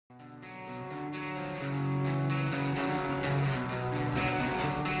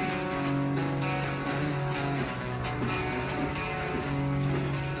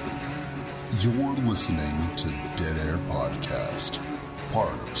You're listening to Dead Air Podcast,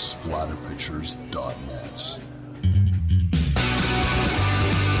 part of SplatterPictures.net.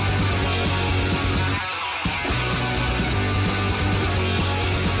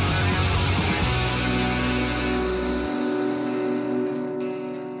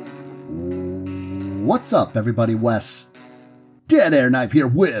 What's up, everybody? Wes, Dead Air Knife here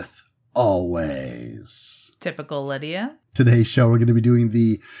with Always. Typical Lydia. Today's show, we're going to be doing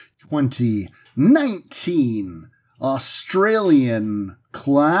the 2019 Australian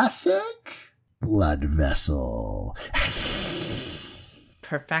classic, Blood Vessel.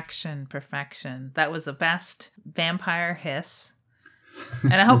 Perfection. That was the best vampire hiss.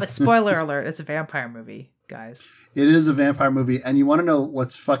 And I hope, a spoiler alert, it's a vampire movie, guys. It is a vampire movie, and you want to know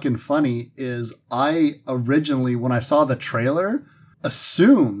what's fucking funny is I originally, when I saw the trailer,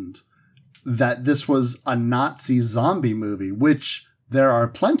 assumed that this was a Nazi zombie movie, which there are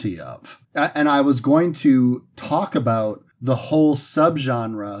plenty of. And I was going to talk about the whole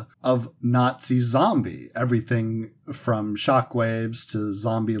subgenre of Nazi zombie, everything from Shockwaves to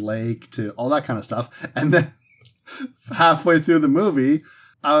Zombie Lake to all that kind of stuff. And then halfway through the movie,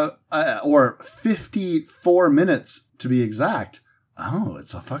 or 54 minutes to be exact, oh,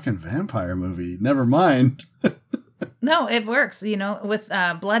 it's a fucking vampire movie. Never mind. No, it works. You know, with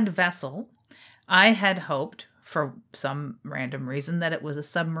Blood Vessel, I had hoped, for some random reason, that it was a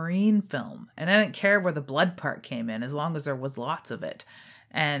submarine film. And I didn't care where the blood part came in, as long as there was lots of it.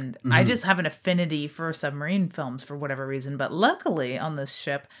 And I just have an affinity for submarine films for whatever reason. But luckily, on this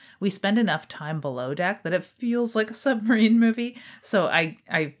ship, we spend enough time below deck that it feels like a submarine movie. So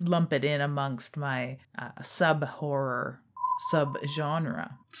I lump it in amongst my sub-horror,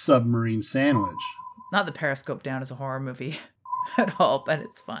 sub-genre. Submarine Sandwich. Not that Periscope Down is a horror movie at all, but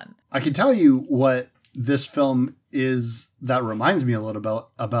it's fun. I can tell you what this film is that reminds me a little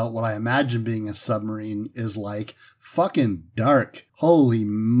about what I imagine being a submarine is like. Fucking dark. Holy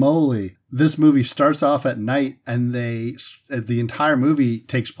moly. This movie starts off at night, and the entire movie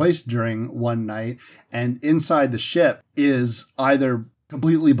takes place during one night, and inside the ship is either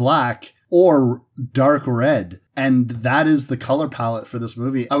completely black or dark red. And that is the color palette for this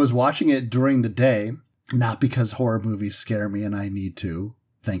movie. I was watching it during the day, not because horror movies scare me and I need to.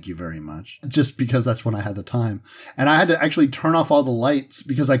 Thank you very much. Just because that's when I had the time. And I had to actually turn off all the lights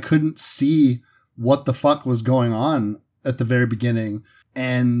because I couldn't see what the fuck was going on at the very beginning.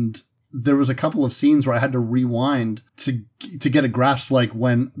 And there was a couple of scenes where I had to rewind to get a grasp, like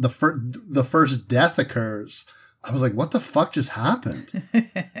when the first death occurs. I was like, what the fuck just happened?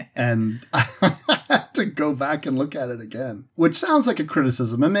 And I had to go back and look at it again, which sounds like a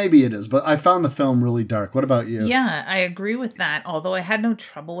criticism, and maybe it is, but I found the film really dark. What about you? Yeah, I agree with that, although I had no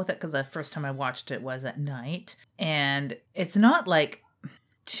trouble with it because the first time I watched it was at night. And it's not like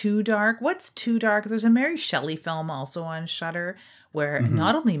too dark. What's too dark? There's a Mary Shelley film also on Shudder where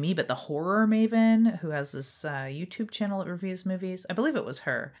not only me, but the Horror Maven, who has this YouTube channel that reviews movies, I believe it was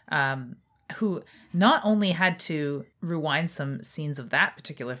her, who not only had to rewind some scenes of that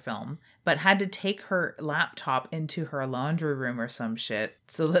particular film, but had to take her laptop into her laundry room or some shit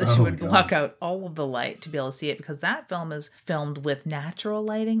so that she would block out all of the light to be able to see it, because that film is filmed with natural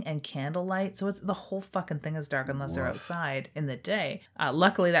lighting and candlelight. So it's the whole fucking thing is dark unless they're outside in the day.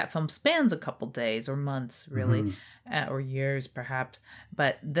 Luckily, that film spans a couple days or months, really, or years perhaps.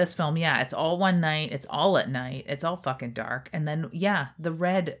 But this film, yeah, it's all one night. It's all at night. It's all fucking dark. And then, yeah, the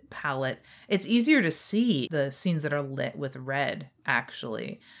red palette. It's easier to see the scenes that are lit with red,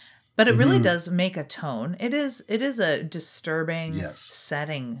 actually. But it really does make a tone. It is a disturbing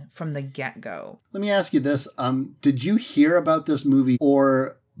setting from the get-go. Let me ask you this. Did you hear about this movie,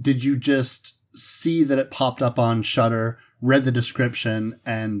 or did you just see that it popped up on Shudder, read the description,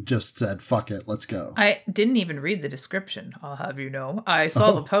 and just said, fuck it, let's go? I didn't even read the description, I'll have you know. I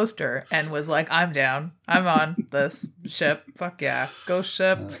saw the poster and was like, I'm down. I'm on this ship. Fuck yeah. Ghost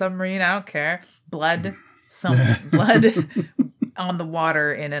ship, submarine, I don't care. Blood on the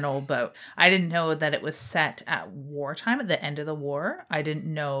water in an old boat. I didn't know that it was set at wartime, at the end of the war. I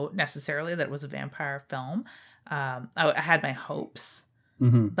didn't know necessarily that it was a vampire film. I had my hopes,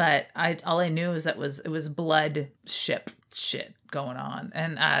 but all I knew is that it was blood ship shit going on,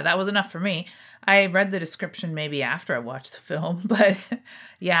 and that was enough for me. I read the description maybe after I watched the film, but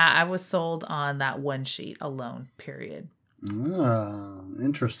yeah, I was sold on that one sheet alone, period.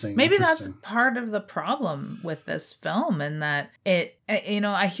 Interesting. Maybe that's part of the problem with this film, in that it,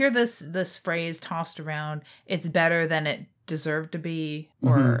 I hear this phrase tossed around, it's better than it deserved to be,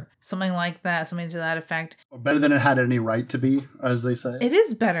 or something like that, something to that effect. Or better than it had any right to be, as they say. It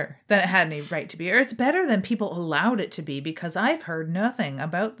is better than it had any right to be, or it's better than people allowed it to be, because I've heard nothing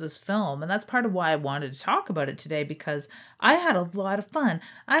about this film, and that's part of why I wanted to talk about it today, because I had a lot of fun.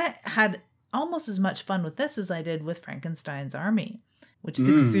 I had almost as much fun with this as I did with Frankenstein's Army, which is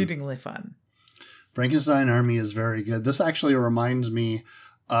exceedingly fun. Frankenstein Army is very good. This actually reminds me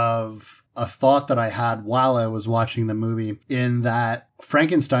of a thought that I had while I was watching the movie, in that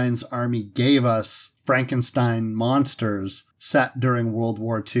Frankenstein's Army gave us Frankenstein monsters set during World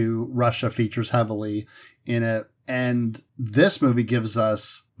War II. Russia features heavily in it. And this movie gives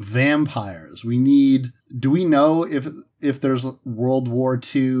us vampires. Do we know if there's World War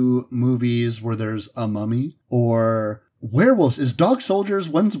II movies where there's a mummy or werewolves? Is Dog Soldiers,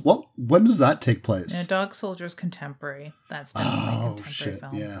 when does that take place? Yeah, Dog Soldiers contemporary. That's definitely a contemporary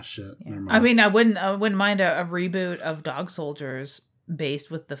film. Yeah, shit. Yeah. Never mind. I mean, I wouldn't mind a reboot of Dog Soldiers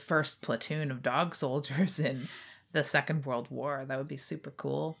based with the first platoon of dog soldiers in the Second World War. That would be super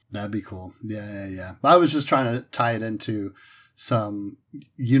cool. That'd be cool. Yeah. I was just trying to tie it into some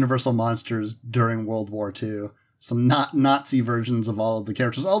Universal monsters during World War II. Some not Nazi versions of all of the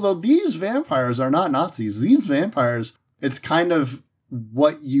characters. Although these vampires are not Nazis. These vampires, it's kind of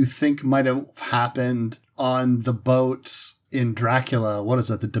what you think might have happened on the boats in Dracula. What is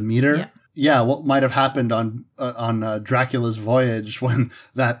that? The Demeter? Yeah. Yeah, what might have happened on Dracula's voyage, when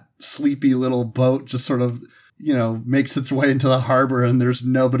that sleepy little boat just sort of, makes its way into the harbor and there's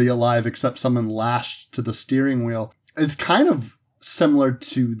nobody alive except someone lashed to the steering wheel. It's kind of similar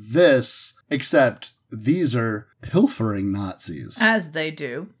to this, except these are pilfering Nazis. As they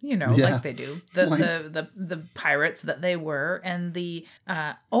do, like they do. The pirates that they were, and the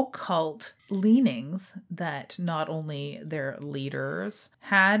occult leanings that not only their leaders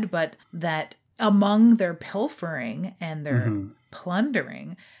had, but that among their pilfering and their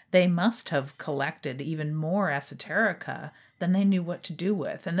plundering, they must have collected even more esoterica than they knew what to do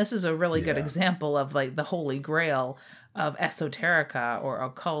with. And this is a really good example of like the holy grail of esoterica or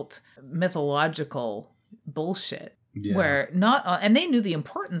occult mythological bullshit. Yeah. Where and they knew the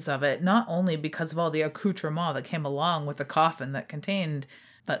importance of it, not only because of all the accoutrement that came along with the coffin that contained,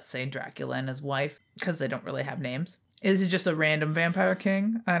 let's say, Dracula and his wife, because they don't really have names. Is he just a random vampire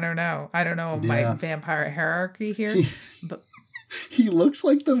king? I don't know my vampire hierarchy here. But he looks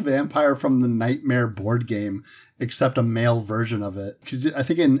like the vampire from the Nightmare board game, except a male version of it. Because I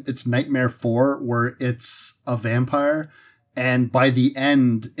think it's Nightmare 4 where it's a vampire, and by the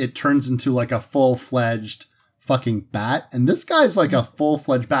end it turns into like a full-fledged fucking bat. And this guy's like a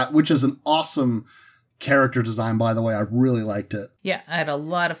full-fledged bat, which is an awesome character design, by the way. I really liked it. Yeah, I had a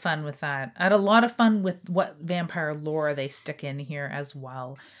lot of fun with that. I had a lot of fun with what vampire lore they stick in here as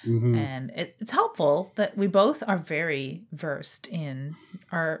well. And it's helpful that we both are very versed in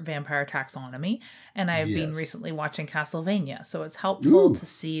our vampire taxonomy. And I've been recently watching Castlevania, so it's helpful to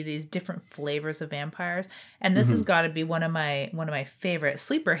see these different flavors of vampires. And this has got to be one of my favorite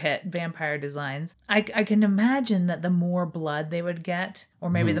sleeper hit vampire designs. I can imagine that the more blood they would get, or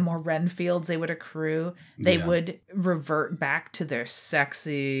maybe the more Renfields they would accrue, they would revert back to their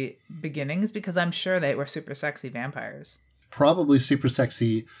sexy beginnings, because I'm sure they were super sexy vampires. Probably super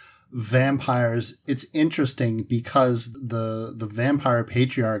sexy vampires. It's interesting because the vampire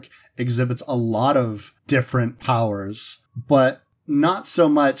patriarch exhibits a lot of different powers, but not so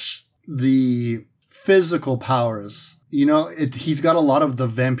much the physical powers. He's got a lot of the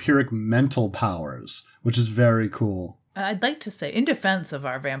vampiric mental powers, which is very cool. I'd like to say, in defense of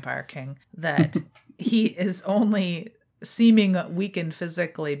our vampire king, that he is only seeming weakened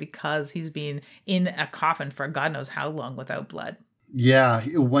physically because he's been in a coffin for God knows how long without blood. Yeah,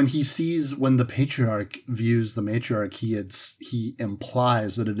 when the patriarch views the matriarch, he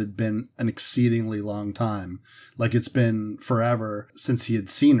implies that it had been an exceedingly long time. Like it's been forever since he had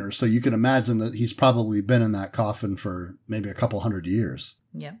seen her. So you can imagine that he's probably been in that coffin for maybe a couple 100 years.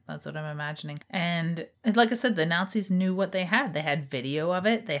 Yeah, that's what I'm imagining. And like I said, the Nazis knew what they had. They had video of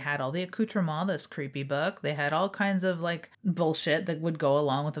it. They had all the accoutrement, this creepy book. They had all kinds of like bullshit that would go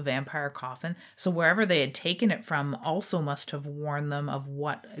along with a vampire coffin. So wherever they had taken it from also must have warned them of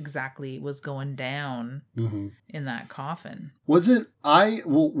what exactly was going down in that coffin. Was it, I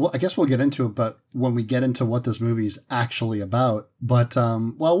guess we'll get into it, but when we get into what this movie's actually about. But,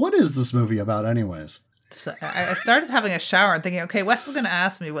 what is this movie about anyways? So I started having a shower and thinking, okay, Wes is going to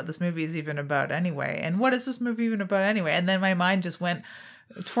ask me what this movie is even about anyway. And what is this movie even about anyway? And then my mind just went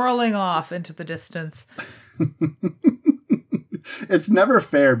twirling off into the distance. It's never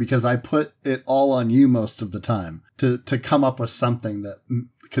fair because I put it all on you most of the time to come up with something that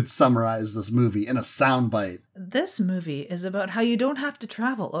could summarize this movie in a soundbite. This movie is about how you don't have to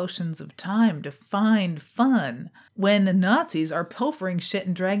travel oceans of time to find fun when Nazis are pilfering shit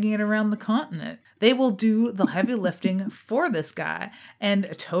and dragging it around the continent. They will do the heavy lifting for this guy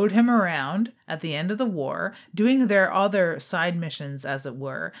and towed him around at the end of the war, doing their other side missions, as it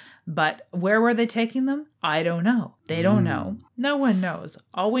were. But where were they taking them? I don't know. They don't know. No one knows.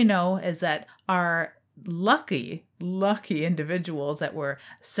 All we know is that our lucky individuals that were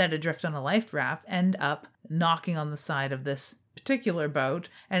set adrift on a life raft end up knocking on the side of this particular boat,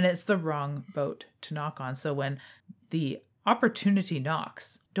 and it's the wrong boat to knock on. So when the opportunity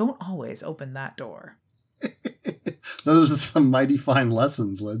knocks, don't always open that door. Those are some mighty fine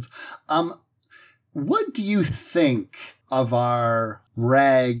lessons, Lids. What do you think of our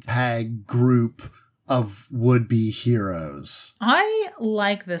ragtag group of would-be heroes? I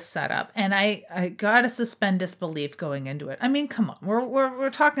like this setup, and I gotta suspend disbelief going into it. I mean, come on, we're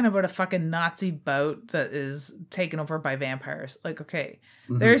talking about a fucking Nazi boat that is taken over by vampires. Like, okay,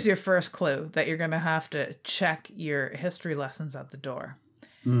 there's your first clue that you're gonna have to check your history lessons at the door.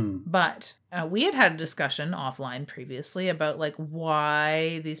 But we had a discussion offline previously about like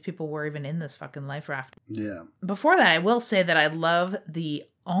why these people were even in this fucking life raft. Yeah. Before that, I will say that I love the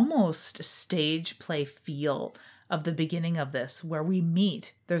almost stage play feel of the beginning of this, where we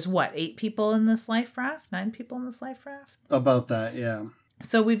meet. There's 8 people in this life raft? 9 people in this life raft? About that, yeah.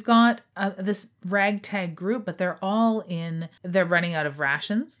 So we've got this ragtag group, but they're running out of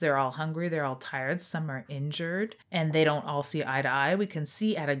rations. They're all hungry. They're all tired. Some are injured, and they don't all see eye to eye. We can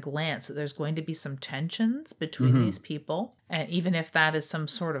see at a glance that there's going to be some tensions between these people. And even if that is some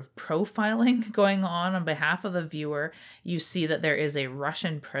sort of profiling going on behalf of the viewer, you see that there is a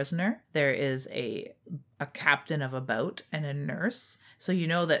Russian prisoner. There is a captain of a boat and a nurse. So you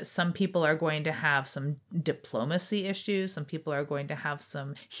know that some people are going to have some diplomacy issues. Some people are going to have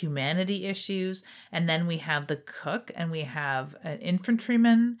some humanity issues. And then we have the cook, and we have an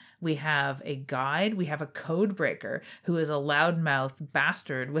infantryman. We have a guide. We have a code breaker who is a loudmouth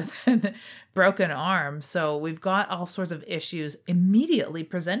bastard with a broken arm. So we've got all sorts of issues immediately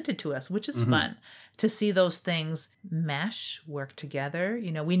presented to us, which is fun to see those things mesh, work together.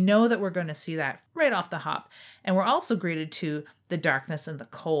 You know, we know that we're going to see that right off the hop. And we're also greeted to the darkness and the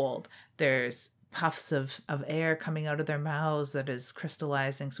cold. There's puffs of air coming out of their mouths that is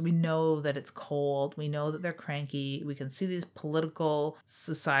crystallizing. So we know that it's cold. We know that they're cranky. We can see these political,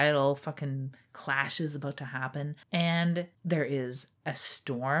 societal fucking clashes about to happen. And there is a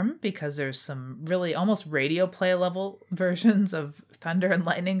storm because there's some really almost radio play level versions of thunder and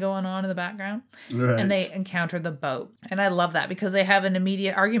lightning going on in the background. Right. And they encounter the boat. And I love that because they have an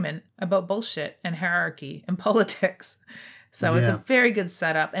immediate argument about bullshit and hierarchy and politics. So it's a very good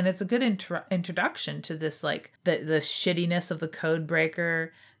setup, and it's a good introduction to this, like, the shittiness of the code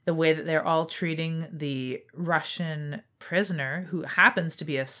breaker, the way that they're all treating the Russian prisoner, who happens to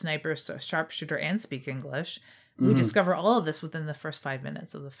be a sniper, sharpshooter, and speak English. We discover all of this within the first 5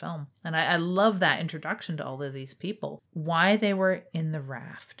 minutes of the film. And I love that introduction to all of these people, why they were in the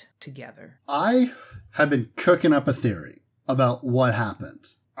raft together. I have been cooking up a theory about what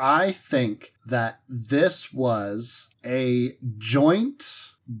happened. I think that this was a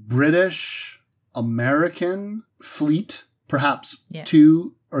joint British-American fleet, perhaps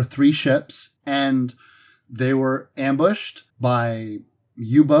 2 or 3 ships, and they were ambushed by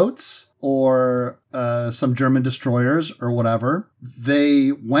U-boats or some German destroyers or whatever.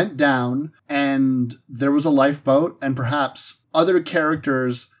 They went down, and there was a lifeboat, and perhaps other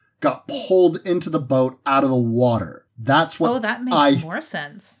characters got pulled into the boat out of the water. That's what that makes more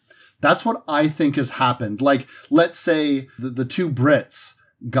sense. That's what I think has happened. Like, let's say the 2 Brits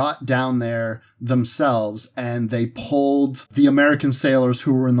got down there themselves and they pulled the American sailors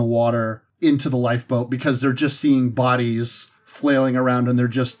who were in the water into the lifeboat because they're just seeing bodies flailing around and they're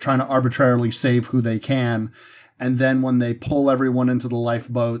just trying to arbitrarily save who they can. And then when they pull everyone into the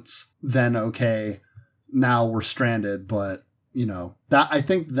lifeboats, then okay, now we're stranded. But, you know, that I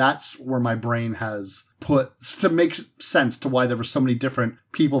think that's where my brain has put to make sense to why there were so many different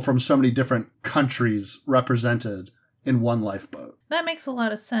people from so many different countries represented in one lifeboat. That makes a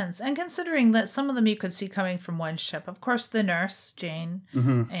lot of sense. And considering that some of them you could see coming from one ship, of course, the nurse, Jane,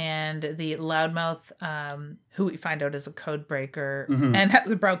 and the loudmouth, who we find out is a code breaker and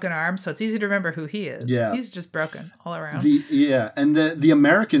has a broken arm. So it's easy to remember who he is. Yeah. He's just broken all around. And the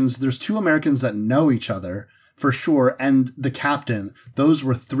Americans, there's 2 Americans that know each other. For sure. And the captain, those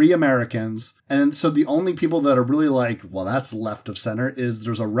were 3 Americans. And so the only people that are really like, well, that's left of center is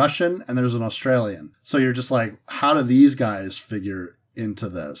there's a Russian and there's an Australian. So you're just like, how do these guys figure into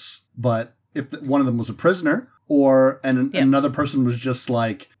this? But if one of them was a prisoner and another person was just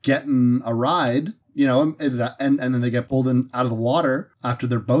like getting a ride, you know, and then they get pulled in out of the water after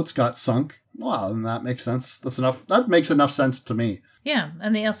their boats got sunk. Wow, then that makes sense. That's enough. That makes enough sense to me. Yeah,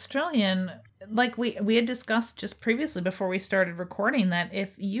 and the Australian, like we had discussed just previously before we started recording, that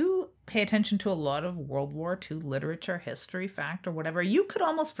if you pay attention to a lot of World War II literature, history, fact, or whatever, you could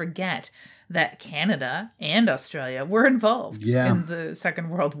almost forget that Canada and Australia were involved in the Second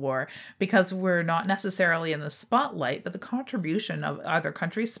World War, because we're not necessarily in the spotlight, but the contribution of other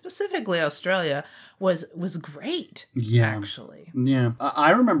countries, specifically Australia, was great, actually. Yeah.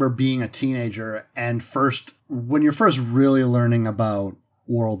 I remember being a teenager and when you're first really learning about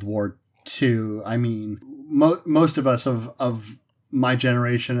World War II, I mean, most of us of my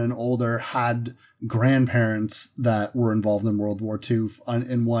generation and older had grandparents that were involved in World War II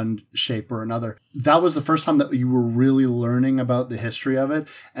in one shape or another. That was the first time that you were really learning about the history of it.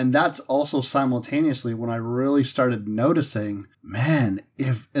 And that's also simultaneously when I really started noticing, man,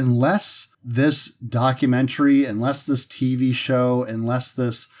 unless this documentary, unless this TV show, unless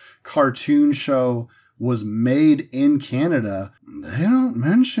this cartoon show was made in Canada, they don't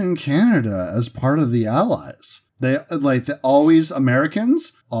mention Canada as part of the Allies. They're always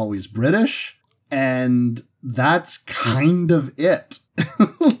Americans, always British, and that's kind of it.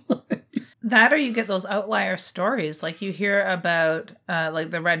 That, or you get those outlier stories, like you hear about like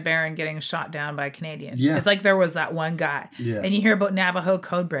the Red Baron getting shot down by a Canadian. Yeah. It's like there was that one guy. Yeah. And you hear about Navajo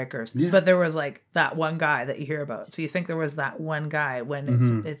codebreakers, but there was like that one guy that you hear about. So you think there was that one guy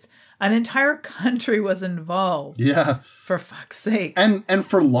when it's an entire country was involved. Yeah. For fuck's sake. And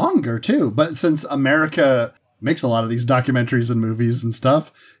for longer too. But since America makes a lot of these documentaries and movies and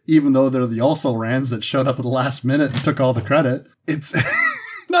stuff, even though they're the also-rans that showed up at the last minute and took all the credit, it's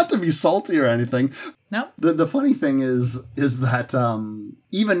not to be salty or anything. No. The funny thing is that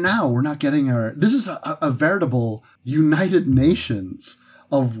even now we're not getting this is a veritable United Nations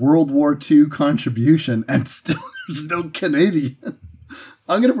of World War II contribution, and still there's no Canadian.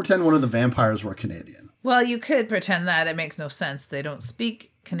 I'm going to pretend one of the vampires were Canadian. Well, you could pretend that. It makes no sense. They don't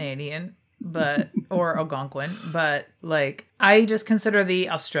speak Canadian, or Algonquin, but like I just consider the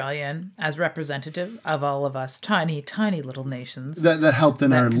Australian as representative of all of us tiny little nations that helped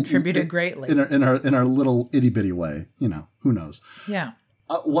in our contributed greatly in our little itty bitty way. You know, who knows? Yeah.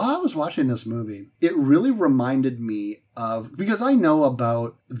 While I was watching this movie, it really reminded me of, because I know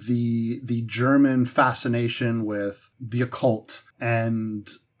about the German fascination with the occult and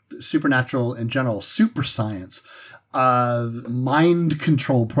supernatural in general, super science, mind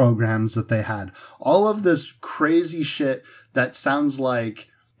control programs that they had, all of this crazy shit that sounds like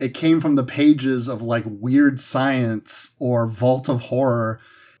it came from the pages of like Weird Science or Vault of Horror,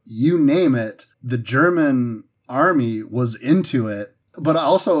 you name it. The German army was into it, but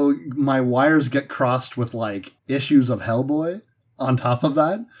also my wires get crossed with like issues of Hellboy on top of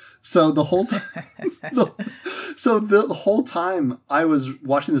that. So the whole time, the whole time I was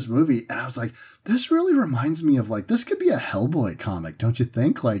watching this movie, and I was like, this really reminds me of like, this could be a Hellboy comic, don't you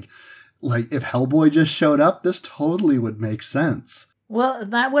think? Like if Hellboy just showed up, this totally would make sense. Well,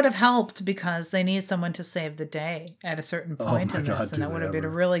 that would have helped because they need someone to save the day at a certain point in this, and that would have been a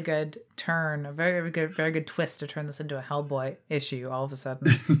really good turn, a very good twist to turn this into a Hellboy issue all of a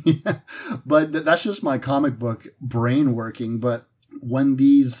sudden. Yeah. But that's just my comic book brain working. But when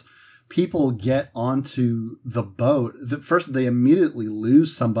these people get onto the boat, first they immediately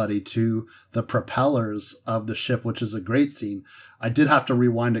lose somebody to the propellers of the ship, which is a great scene. I did have to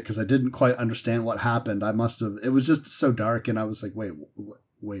rewind it because I didn't quite understand what happened. It was just so dark, and I was like, wait,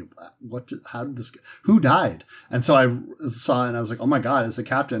 how did this, who died? And so I saw it and I was like, oh my God, it's the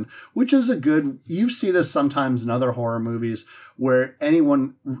captain, which is you see this sometimes in other horror movies where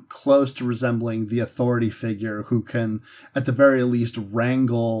anyone close to resembling the authority figure who can, at the very least,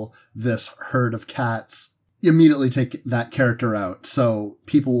 wrangle this herd of cats, immediately take that character out. So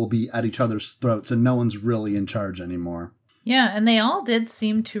people will be at each other's throats and no one's really in charge anymore. Yeah, and they all did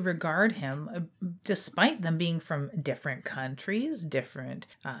seem to regard him, despite them being from different countries, different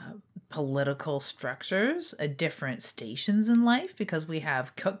political structures, different stations in life, because we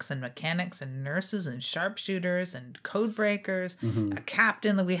have cooks and mechanics and nurses and sharpshooters and code breakers, a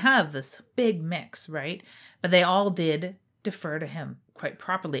captain. We have this big mix, right? But they all did defer to him quite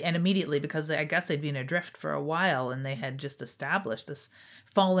properly and immediately, because I guess they'd been adrift for a while and they had just established this,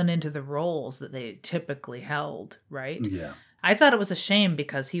 fallen into the roles that they typically held, right? Yeah. I thought it was a shame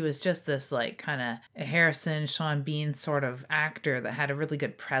because he was just this like kind of Harrison, Sean Bean sort of actor that had a really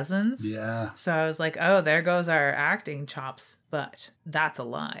good presence. Yeah. So I was like, oh, there goes our acting chops but that's a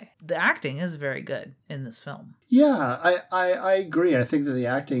lie. The acting is very good in this film. Yeah, I agree. I think that the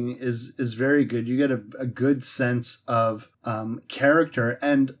acting is very good. You get a good sense of character.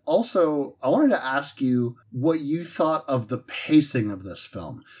 And also, I wanted to ask you what you thought of the pacing of this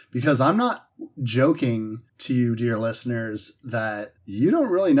film, because I'm not joking to you, dear listeners, that you don't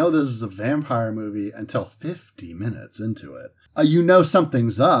really know this is a vampire movie until 50 minutes into it. You know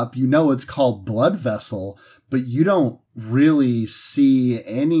something's up. You know it's called Blood Vessel, but you don't really see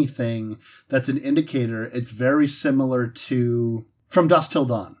anything that's an indicator. It's very similar to From Dusk Till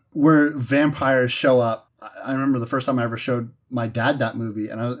Dawn, where vampires show up. I remember the first time I ever showed my dad that movie,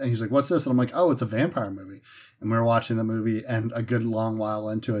 and he's like, "What's this?" And I'm like, "Oh, it's a vampire movie." And we were watching the movie, and a good long while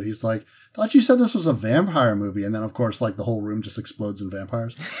into it, he's like, "Thought you said this was a vampire movie." And then, of course, like the whole room just explodes in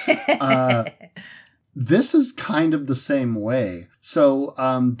vampires. This is kind of the same way. So,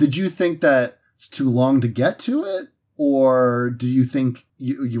 did you think that it's too long to get to it? Or do you think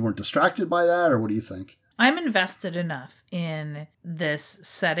you weren't distracted by that? Or what do you think? I'm invested enough in this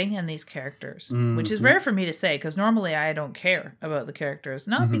setting and these characters, which is rare for me to say, because normally I don't care about the characters.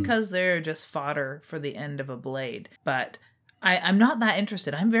 Not because they're just fodder for the end of a blade, but I'm not that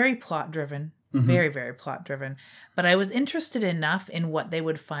interested. I'm very plot-driven. Very, very plot driven. But I was interested enough in what they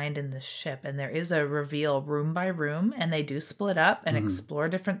would find in the ship. And there is a reveal room by room. And they do split up and explore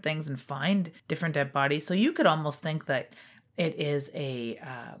different things and find different dead bodies. So you could almost think that it is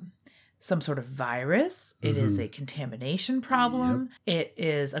some sort of virus. It is a contamination problem. It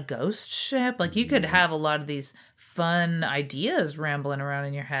is a ghost ship. Like you could have a lot of these fun ideas rambling around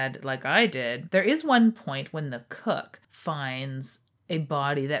in your head like I did. There is one point when the cook finds a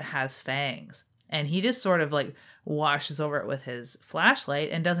body that has fangs, and he just sort of like washes over it with his flashlight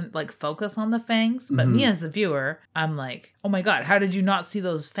and doesn't like focus on the fangs. But me as the viewer, I'm like, oh my God, how did you not see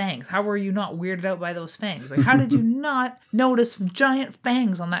those fangs? How were you not weirded out by those fangs? Like, how did you not notice giant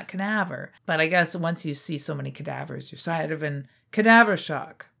fangs on that cadaver? But I guess once you see so many cadavers, you're sort of in cadaver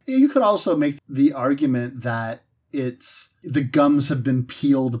shock. You could also make the argument that it's the gums have been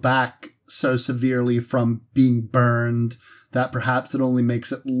peeled back so severely from being burned that perhaps it only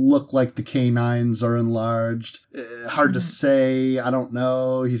makes it look like the canines are enlarged. Hard to say. I don't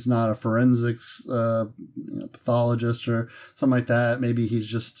know. He's not a forensics pathologist or something like that. Maybe he's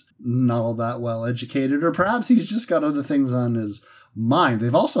just not all that well educated, or perhaps he's just got other things on his mind.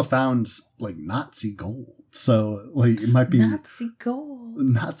 They've also found like Nazi gold, so like it might be Nazi gold.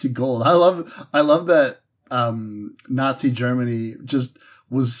 Nazi gold. I love that Nazi Germany just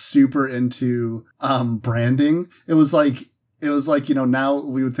was super into branding. It was like, now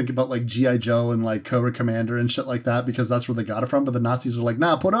we would think about like G.I. Joe and like Cobra Commander and shit like that because that's where they got it from. But the Nazis were like,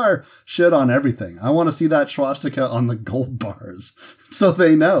 nah, put our shit on everything. I want to see that swastika on the gold bars so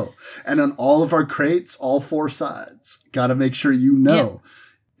they know. And on all of our crates, all four sides, got to make sure you know.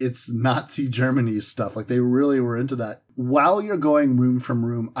 It's Nazi Germany stuff. Like they really were into that. While you're going room from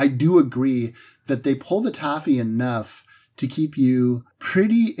room, I do agree that they pull the taffy enough to keep you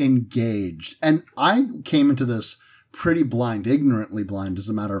pretty engaged. And I came into this pretty blind, ignorantly blind, as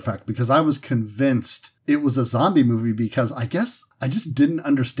a matter of fact, because I was convinced it was a zombie movie because I guess I just didn't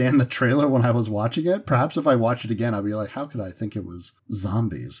understand the trailer when I was watching it. Perhaps if I watch it again, I'll be like, how could I think it was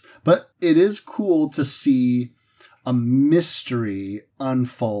zombies? But it is cool to see a mystery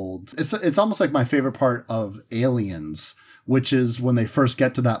unfold. It's almost like my favorite part of Aliens, which is when they first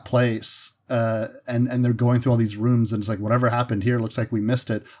get to that place and they're going through all these rooms and it's like, whatever happened here looks like we missed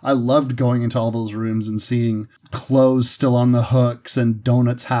it. I loved going into all those rooms and seeing clothes still on the hooks and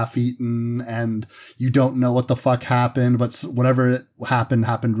donuts half eaten and you don't know what the fuck happened, but whatever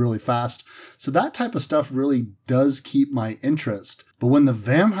happened really fast. So that type of stuff really does keep my interest. But when the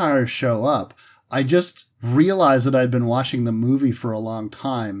vampires show up, I just realized that I'd been watching the movie for a long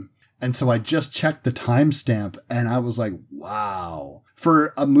time. And so I just checked the timestamp and I was like, wow.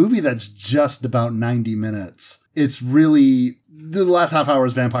 For a movie that's just about 90 minutes, it's really the last half hour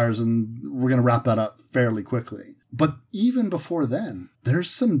is vampires, and we're going to wrap that up fairly quickly. But even before then,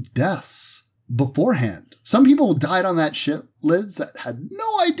 there's some deaths beforehand. Some people died on that ship, Lids, that had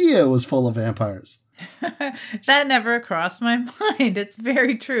no idea it was full of vampires. That never crossed my mind. It's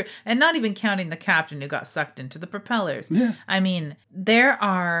very true. And not even counting the captain who got sucked into the propellers. Yeah. I mean, there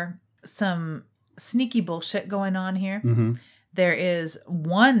are some sneaky bullshit going on here. Mm-hmm. There is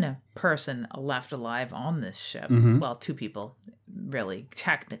one person left alive on this ship. Mm-hmm. Well, two people, really,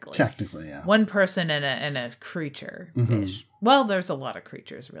 technically. Technically, yeah. One person and a creature-ish. Mm-hmm. Well, there's a lot of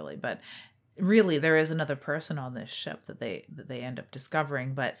creatures, really, but really there is another person on this ship that they end up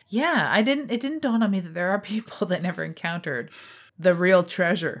discovering. But yeah, it didn't dawn on me that there are people that never encountered the real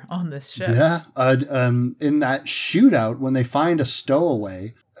treasure on this ship. Yeah. In that shootout, when they find a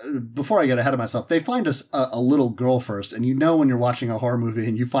stowaway, before I get ahead of myself, they find a little girl first. And when you're watching a horror movie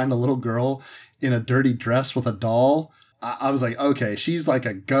and you find a little girl in a dirty dress with a doll, I was like, okay, she's like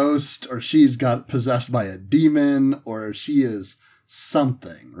a ghost, or she's got possessed by a demon, or she is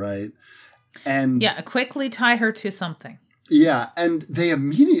something, right? And yeah, quickly tie her to something. Yeah, and they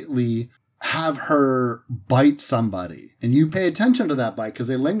immediately have her bite somebody. And you pay attention to that bite because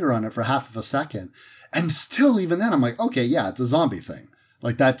they linger on it for half of a second. And still, even then, I'm like, okay, yeah, it's a zombie thing.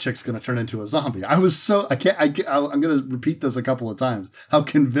 Like, that chick's going to turn into a zombie. I'm going to repeat this a couple of times, how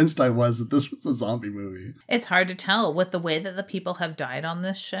convinced I was that this was a zombie movie. It's hard to tell with the way that the people have died on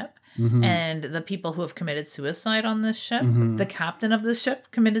this ship. Mm-hmm. And the people who have committed suicide on this ship. Mm-hmm. The captain of this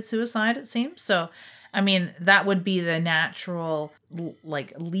ship committed suicide, it seems. So, I mean, that would be the natural,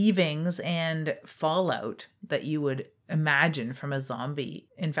 like, leavings and fallout that you would imagine from a zombie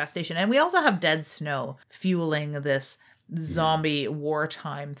infestation. And we also have dead snow fueling this zombie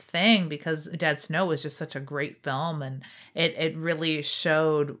wartime thing, because Dead Snow was just such a great film, and it really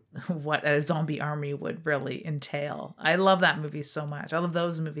showed what a zombie army would really entail. I love that movie so much. I love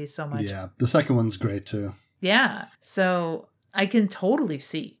those movies so much. Yeah, the second one's great too. Yeah, so I can totally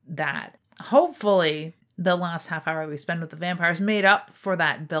see that. Hopefully the last half hour we spend with the vampires made up for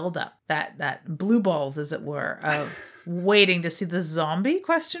that buildup, that blue balls, as it were, of waiting to see the zombie ?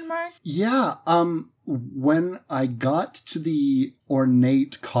 Yeah. When I got to the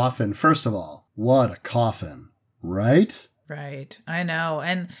ornate coffin, first of all, what a coffin, right? Right. I know.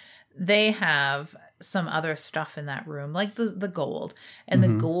 And they have some other stuff in that room, like the gold. And the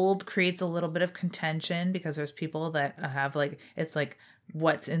gold creates a little bit of contention because there's people that have it's like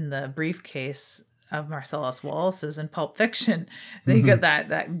what's in the briefcase of Marcellus Wallace's in Pulp Fiction. They get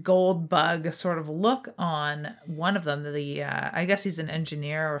that gold bug sort of look on one of them. I guess he's an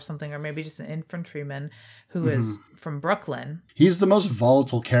engineer or something, or maybe just an infantryman who is from Brooklyn. He's the most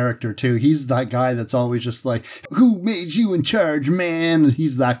volatile character too. He's that guy that's always just like, who made you in charge, man?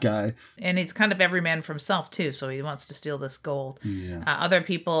 He's that guy. And he's kind of every man for himself too, so he wants to steal this gold. Yeah. Other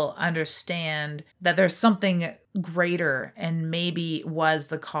people understand that there's something greater and maybe was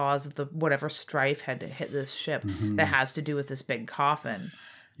the cause of the whatever strife had to hit this ship that has to do with this big coffin.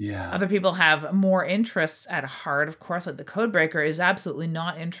 Yeah. Other people have more interests at heart. Of course, like the Codebreaker is absolutely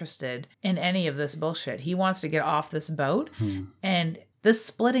not interested in any of this bullshit. He wants to get off this boat. And this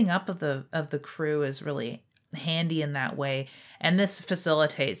splitting up of the crew is really handy in that way. And this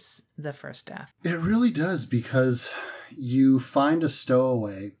facilitates the first death. It really does, because you find a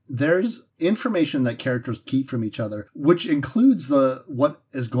stowaway. There's information that characters keep from each other, which includes what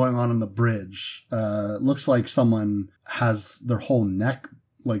is going on the bridge. Looks like someone has their whole neck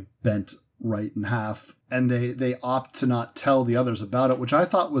bent right in half, and they opt to not tell the others about it, which I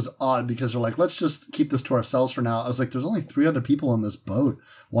thought was odd, because they're like, let's just keep this to ourselves for now. I was like, there's only 3 other people on this boat.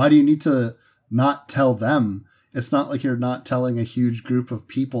 Why do you need to not tell them? It's not like you're not telling a huge group of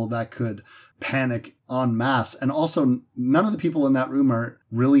people that could panic en masse. And also, none of the people in that room are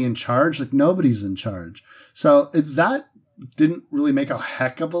really in charge. Like, nobody's in charge. So that didn't really make a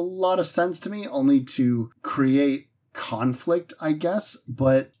heck of a lot of sense to me, only to create conflict, I guess.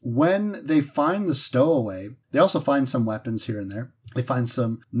 But when they find the stowaway, they also find some weapons here and there. They find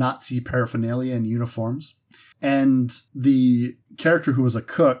some Nazi paraphernalia and uniforms. And the character who was a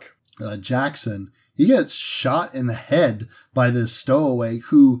cook, Jackson, he gets shot in the head by this stowaway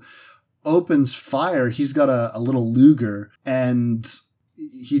who opens fire. He's got a little Luger, and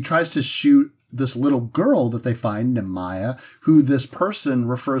he tries to shoot this little girl that they find, Maya, who this person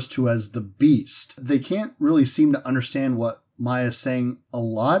refers to as the Beast. They can't really seem to understand what Maya's saying a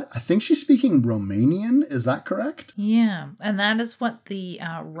lot. I think she's speaking Romanian. Is that correct? Yeah, and that is what the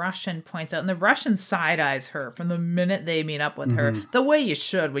Russian points out. And the Russian side-eyes her from the minute they meet up with her, the way you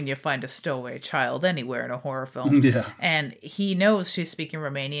should when you find a stowaway child anywhere in a horror film. Yeah. And he knows she's speaking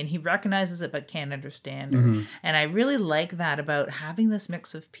Romanian. He recognizes it but can't understand her. And I really like that about having this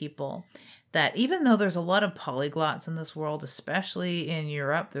mix of people, that even though there's a lot of polyglots in this world, especially in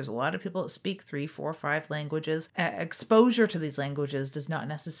Europe, there's a lot of people that speak 3, 4, 5 languages. Exposure to these languages does not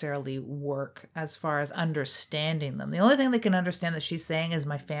necessarily work as far as understanding them. The only thing they can understand that she's saying is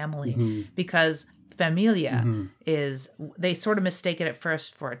my family, because familia is, they sort of mistake it at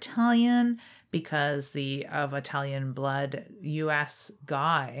first for Italian because of Italian blood US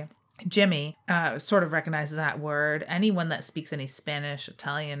guy Jimmy sort of recognizes that word. Anyone that speaks any Spanish,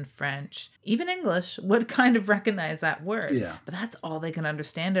 Italian, French, even English would kind of recognize that word. Yeah. But that's all they can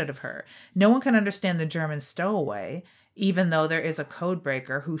understand out of her. No one can understand the German stowaway, even though there is a code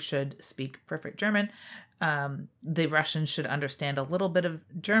breaker who should speak perfect German. The Russians should understand a little bit of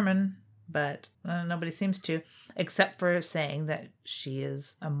German, but nobody seems to, except for saying that she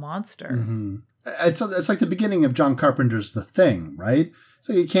is a monster. Mm-hmm. It's like the beginning of John Carpenter's The Thing, right?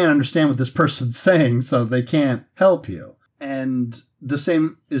 So you can't understand what this person's saying, so they can't help you. And the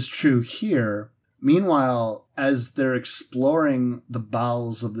same is true here. Meanwhile, as they're exploring the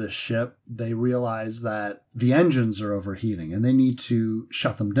bowels of this ship, they realize that the engines are overheating and they need to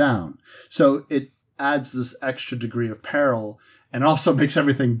shut them down. So it adds this extra degree of peril and also makes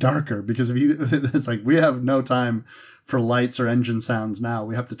everything darker because it's like we have no time for lights or engine sounds now.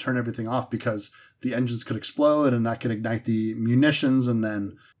 We have to turn everything off because the engines could explode and that could ignite the munitions and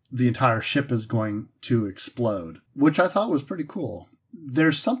then the entire ship is going to explode, which I thought was pretty cool.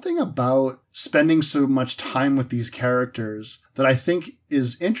 There's something about spending so much time with these characters that I think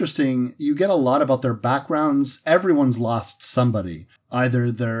is interesting. You get a lot about their backgrounds. Everyone's lost somebody.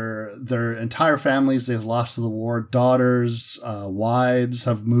 Either their entire families they've lost to the war, daughters, wives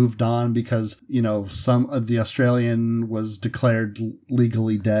have moved on because, some of the Australian was declared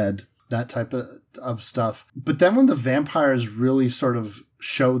legally dead, that type of stuff. But then when the vampires really sort of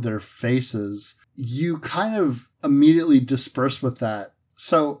show their faces, you kind of immediately disperse with that.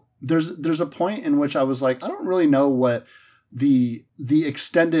 So there's a point in which I was like, I don't really know what the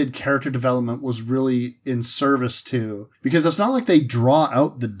extended character development was really in service to, because it's not like they draw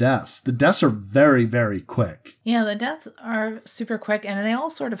out the deaths. The deaths are very, very quick. Yeah, the deaths are super quick, and they all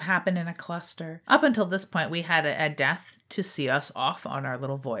sort of happen in a cluster. Up until this point, we had a death to see us off on our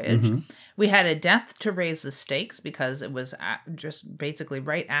little voyage. Mm-hmm. We had a death to raise the stakes because it was just basically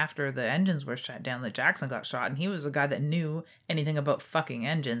right after the engines were shut down that Jackson got shot, and he was the guy that knew anything about fucking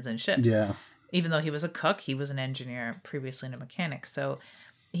engines and ships. Yeah. Even though he was a cook, he was an engineer previously and a mechanic. So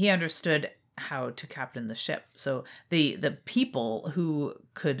he understood how to captain the ship. So the people who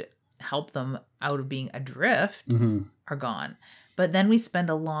could help them out of being adrift mm-hmm. are gone. But then we spend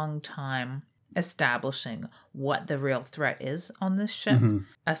a long time establishing what the real threat is on this ship,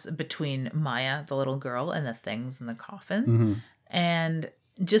 mm-hmm. Between Maya, the little girl, and the things in the coffin. Mm-hmm. And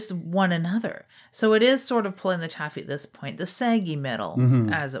just one another. So it is sort of pulling the taffy at this point, the saggy middle,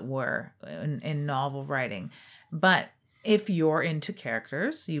 mm-hmm. as it were, in novel writing. But if you're into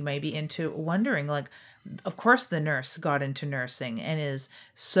characters, you may be into wondering, like, of course the nurse got into nursing and is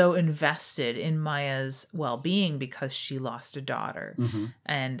so invested in Maya's well-being because she lost a daughter. Mm-hmm.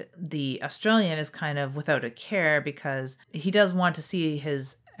 And the Australian is kind of without a care because he does want to see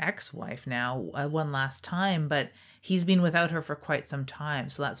his ex-wife now one last time, but he's been without her for quite some time.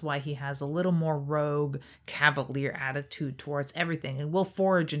 So that's why he has a little more rogue, cavalier attitude towards everything and will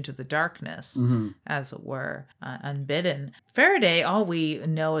forage into the darkness, mm-hmm. as it were, unbidden. Faraday, all we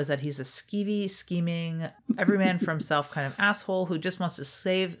know is that he's a skeevy, scheming, every man for himself kind of asshole who just wants to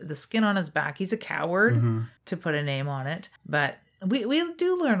save the skin on his back. He's a coward, mm-hmm. to put a name on it. But we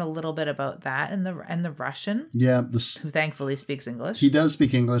do learn a little bit about that in the Russian. Yeah. Who thankfully speaks English. He does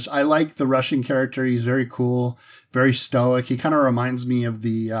speak English. I like the Russian character. He's very cool, very stoic. He kind of reminds me of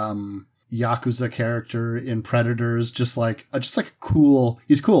the Yakuza character in Predators. Just like cool.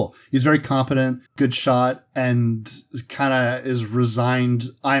 He's cool. He's very competent, good shot, and kind of is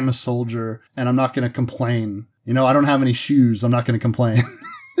resigned. I'm a soldier and I'm not going to complain. I don't have any shoes. I'm not going to complain.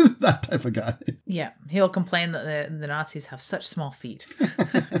 That type of guy. Yeah, he'll complain that the Nazis have such small feet.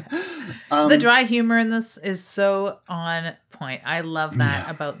 The dry humor in this is so on point. I love that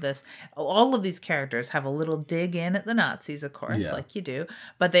about this. All of these characters have a little dig in at the Nazis, of course, like you do.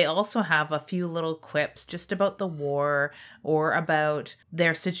 But they also have a few little quips just about the war or about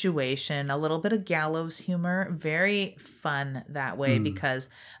their situation. A little bit of gallows humor. Very fun that way because,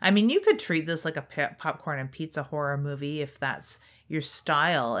 you could treat this like a popcorn and pizza horror movie if that's your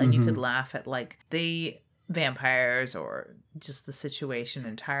style, and you could laugh at like the vampires or just the situation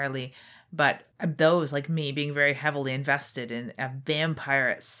entirely. But those, like me, being very heavily invested in a vampire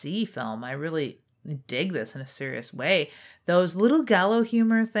at sea film, I really dig this in a serious way. Those little gallow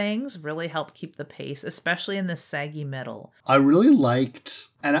humor things really help keep the pace, especially in the saggy middle. I really liked,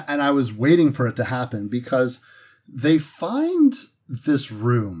 and I was waiting for it to happen, because they find this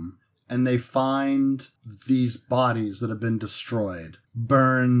room and they find these bodies that have been destroyed,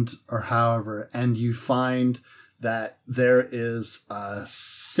 burned, or however, and you find that there is a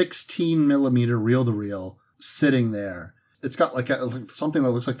 16 millimeter reel-to-reel sitting there. It's got like something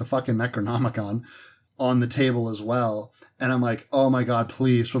that looks like the fucking Necronomicon on the table as well. And I'm like, oh my God,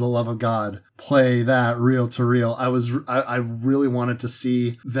 please, for the love of God, play that reel to reel. I really wanted to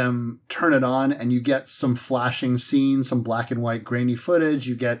see them turn it on, and you get some flashing scenes, some black and white grainy footage.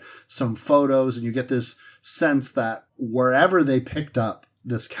 You get some photos, and you get this sense that wherever they picked up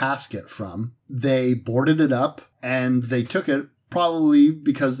this casket from, they boarded it up and they took it probably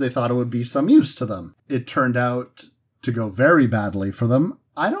because they thought it would be some use to them. It turned out to go very badly for them.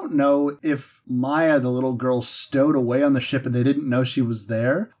 I don't know if Maya, the little girl, stowed away on the ship and they didn't know she was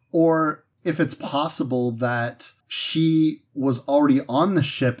there, or if it's possible that she was already on the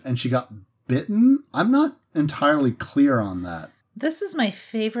ship and she got bitten. I'm not entirely clear on that. This is my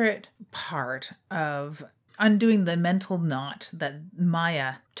favorite part of undoing the mental knot that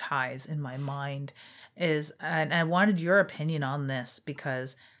Maya ties in my mind is, and I wanted your opinion on this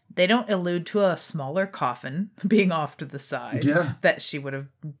because they don't allude to a smaller coffin being off to the side that she would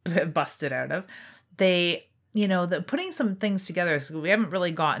have busted out of. They, putting some things together. So we haven't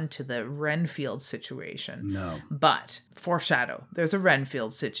really gotten to the Renfield situation. No. But foreshadow, there's a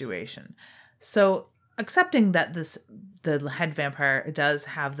Renfield situation. So accepting that the head vampire does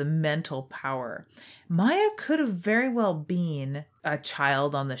have the mental power, Maya could have very well been a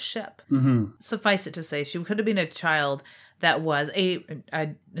child on the ship. Mm-hmm. Suffice it to say, she could have been a child that was a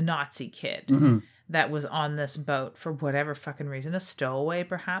Nazi kid that was on this boat for whatever fucking reason, a stowaway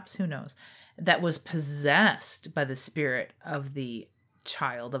perhaps, who knows, that was possessed by the spirit of the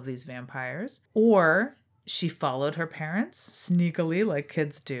child of these vampires. Or she followed her parents sneakily like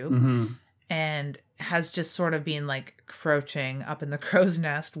kids do and has just sort of been like crouching up in the crow's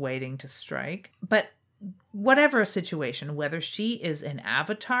nest waiting to strike. But whatever situation, whether she is an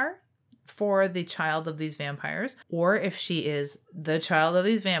avatar for the child of these vampires, or if she is the child of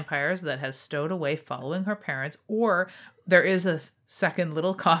these vampires that has stowed away following her parents, or there is a second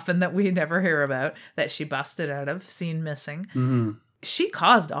little coffin that we never hear about that she busted out of, seen missing. She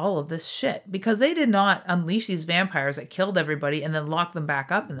caused all of this shit because they did not unleash these vampires that killed everybody and then lock them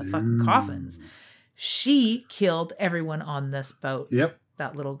back up in the fucking coffins. She killed everyone on this boat. Yep.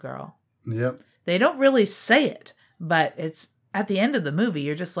 That little girl. Yep. They don't really say it, but it's at the end of the movie,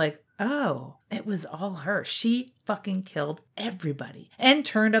 you're just like, oh, it was all her. She fucking killed everybody and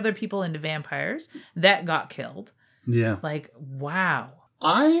turned other people into vampires that got killed. Yeah. Like, wow.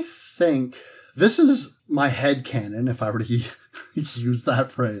 I think this is my headcanon, if I were to use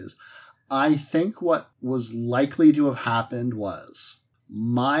that phrase. I think what was likely to have happened was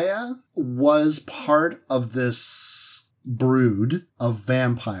Maya was part of this brood of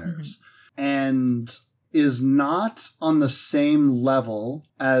vampires and is not on the same level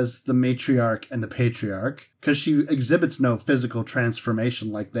as the matriarch and the patriarch because she exhibits no physical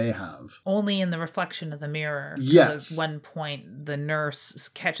transformation like they have. Only in the reflection of the mirror. Yes. At one point, the nurse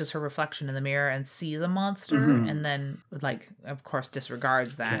catches her reflection in the mirror and sees a monster and then, like, of course,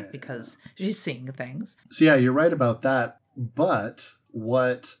 disregards that because she's seeing things. So yeah, you're right about that. But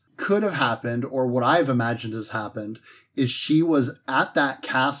what could have happened, or what I've imagined has happened, is she was at that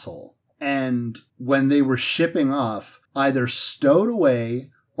castle and when they were shipping off, either stowed away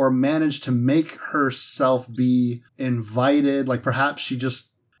or managed to make herself be invited. Like perhaps she just,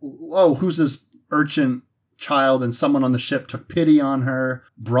 oh, who's this urchin child? And someone on the ship took pity on her,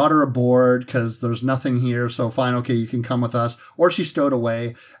 brought her aboard because there's nothing here. So fine, okay, you can come with us. Or she stowed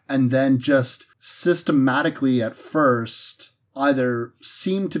away and then just systematically at first either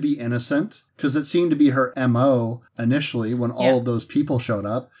seemed to be innocent because it seemed to be her MO initially when all of those people showed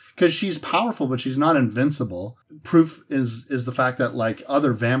up. Because she's powerful, but she's not invincible. Proof is the fact that like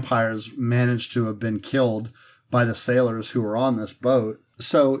other vampires managed to have been killed by the sailors who were on this boat.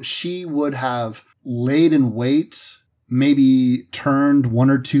 So she would have laid in wait, maybe turned one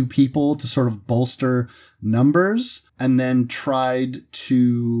or two people to sort of bolster numbers, and then tried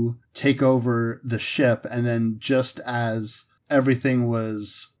to take over the ship. And then just as everything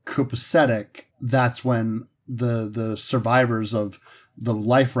was copacetic, that's when the survivors of the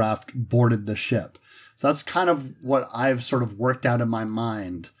life raft boarded the ship. So that's kind of what I've sort of worked out in my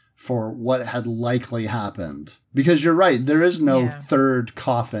mind for what had likely happened. Because you're right, there is no third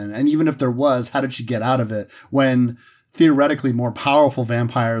coffin. And even if there was, how did she get out of it when theoretically more powerful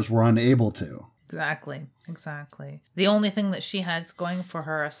vampires were unable to? Exactly. The only thing that she has going for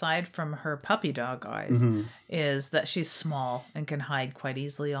her, aside from her puppy dog eyes, is that she's small and can hide quite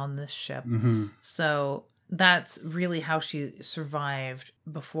easily on this ship. So that's really how she survived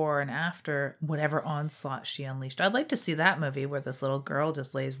before and after whatever onslaught she unleashed. I'd like to see that movie where this little girl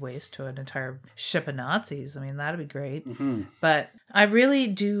just lays waste to an entire ship of Nazis. I mean, that'd be great. But I really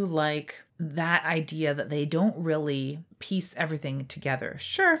do like that idea that they don't really piece everything together.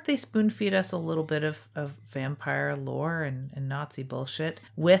 Sure, they spoon feed us a little bit of vampire lore and Nazi bullshit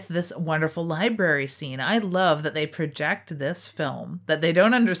with this wonderful library scene. I love that they project this film that they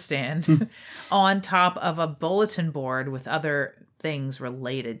don't understand on top of a bulletin board with other things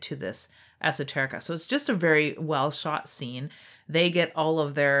related to this esoterica. So it's just a very well shot scene. They get all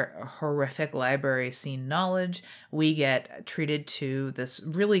of their horrific library scene knowledge. We get treated to this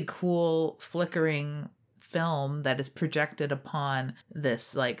really cool flickering film that is projected upon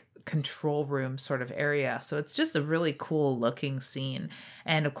this like control room sort of area. So it's just a really cool looking scene.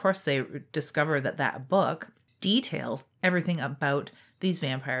 And of course they discover that that book details everything about these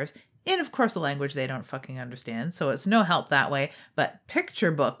vampires in, of course, a language they don't fucking understand. So it's no help that way. But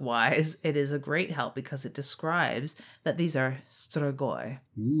picture book wise, it is a great help because it describes that these are strigoi.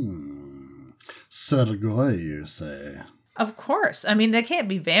 Strigoi, you say? Of course. I mean, they can't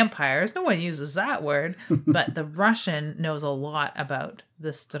be vampires. No one uses that word. But the Russian knows a lot about the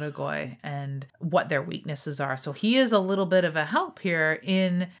strigoi and what their weaknesses are. So he is a little bit of a help here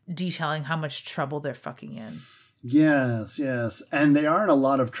in detailing how much trouble they're fucking in. Yes. And they are in a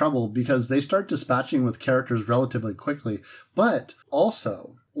lot of trouble because they start dispatching with characters relatively quickly. But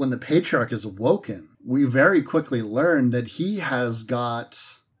also, when the patriarch is awoken, we very quickly learn that he has got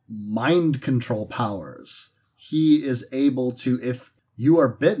mind control powers. He is able to, if you are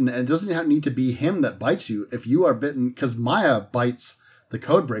bitten, and it doesn't need to be him that bites you. If you are bitten, because Maya bites the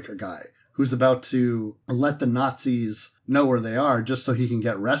codebreaker guy who's about to let the Nazis know where they are just so he can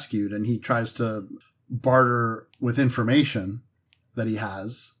get rescued, and he tries to barter with information that he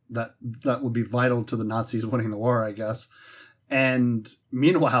has that would be vital to the Nazis winning the war, I guess. And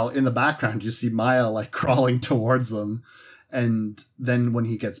meanwhile, in the background, you see Maya like crawling towards them. And then when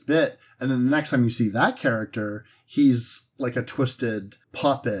he gets bit, and then the next time you see that character, he's like a twisted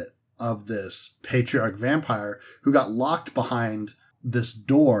puppet of this patriarch vampire who got locked behind this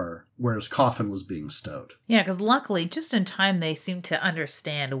door where his coffin was being stowed. Yeah, because luckily, just in time, they seem to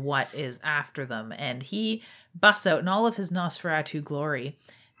understand what is after them. And he busts out in all of his Nosferatu glory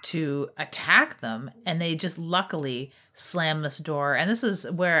to attack them. And they just luckily slam this door. And this is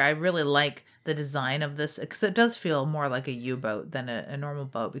where I really like the design of this, because it does feel more like a U-boat than a normal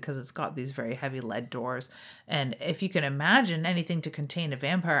boat, because it's got these very heavy lead doors. And if you can imagine anything to contain a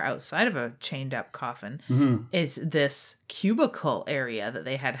vampire outside of a chained up coffin, it's this cubicle area that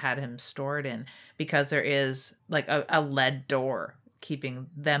they had him stored in, because there is like a lead door keeping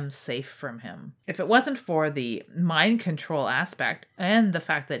them safe from him. If it wasn't for the mind control aspect and the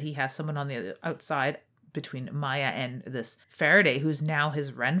fact that he has someone on the outside between Maya and this Faraday, who's now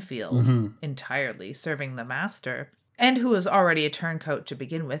his Renfield entirely, serving the master, and who is already a turncoat to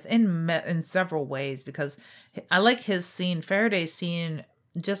begin with in several ways, because I like his scene, Faraday's scene,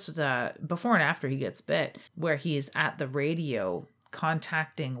 just before and after he gets bit, where he's at the radio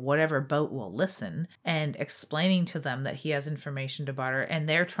contacting whatever boat will listen and explaining to them that he has information to barter, and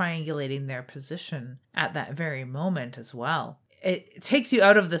they're triangulating their position at that very moment as well. It takes you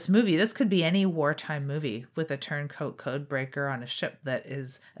out of this movie. This could be any wartime movie with a turncoat codebreaker on a ship that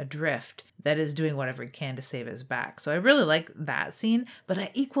is adrift, that is doing whatever he can to save his back. So I really like that scene, but I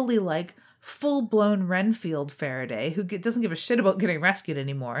equally like full-blown Renfield Faraday, who doesn't give a shit about getting rescued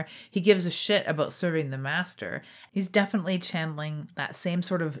anymore. He gives a shit about serving the master. He's definitely channeling that same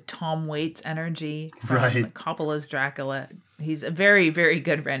sort of Tom Waits energy from Coppola's Dracula. He's a very, very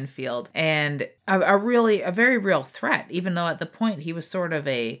good Renfield, and a very real threat, even though at the point he was sort of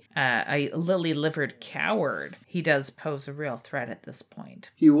a lily-livered coward. He does pose a real threat at this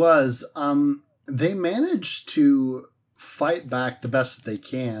point. He was. They managed to fight back the best that they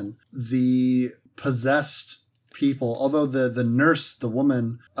can. The possessed people, although the nurse, the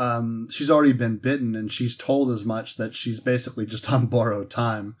woman, she's already been bitten, and she's told as much that she's basically just on borrowed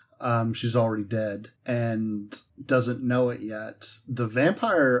time. She's already dead and doesn't know it yet. The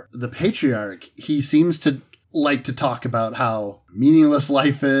vampire, the patriarch, he seems to like to talk about how meaningless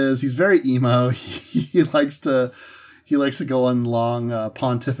life is. He's very emo. He likes to go on long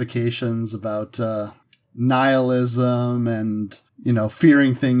pontifications about nihilism and,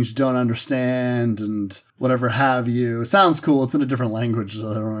 fearing things you don't understand and whatever have you. It sounds cool. It's in a different language that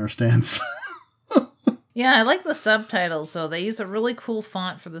I don't understand. Yeah, I like the subtitles, though. They use a really cool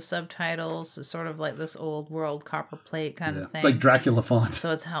font for the subtitles. It's sort of like this old world copper plate kind of thing. It's like Dracula font.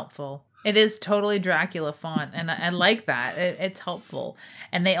 So it's helpful. It is totally Dracula font, and I like that. It's helpful.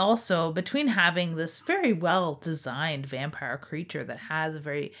 And they also, between having this very well designed vampire creature that has a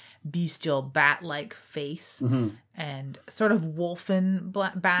very bestial bat-like face and sort of wolfen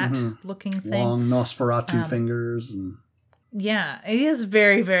bat looking thing. Long Nosferatu fingers. And yeah, it is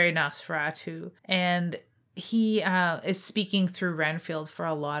very, very Nosferatu. And he is speaking through Renfield for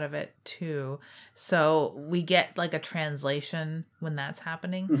a lot of it too. So we get like a translation when that's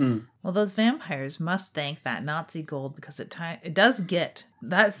happening. Well, those vampires must thank that Nazi gold because it does get,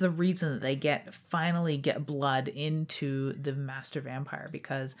 that's the reason that they finally get blood into the master vampire,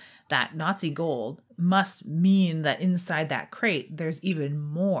 because that Nazi gold must mean that inside that crate there's even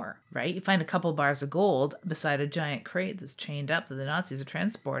more, right? You find a couple bars of gold beside a giant crate that's chained up that the Nazis are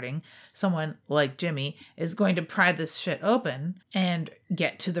transporting. Someone like Jimmy is going to pry this shit open and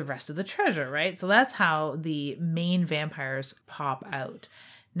get to the rest of the treasure, right? So that's how the main vampires pop out.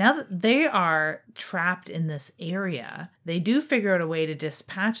 Now that they are trapped in this area, they do figure out a way to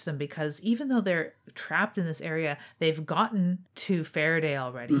dispatch them, because even though they're trapped in this area, they've gotten to Faraday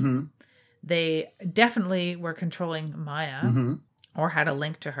already. They definitely were controlling Maya or had a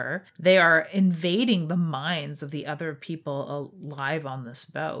link to her. They are invading the minds of the other people alive on this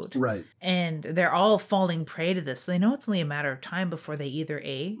boat. Right. And they're all falling prey to this. So they know it's only a matter of time before they either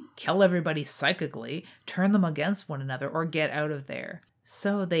A, kill everybody psychically, turn them against one another, or get out of there.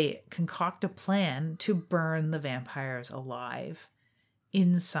 So they concoct a plan to burn the vampires alive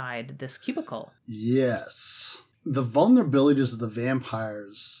inside this cubicle. Yes. The vulnerabilities of the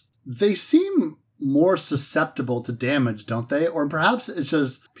vampires, they seem more susceptible to damage, don't they? Or perhaps it's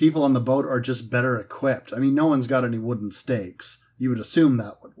just people on the boat are just better equipped. I mean, no one's got any wooden stakes. You would assume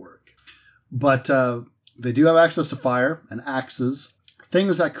that would work. But they do have access to fire and axes,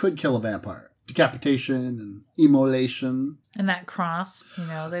 things that could kill a vampire. Decapitation and immolation. And that cross,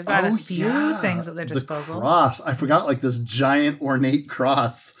 they've got a few things at their disposal. The cross. I forgot, like, this giant ornate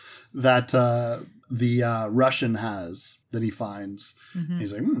cross that the Russian has that he finds.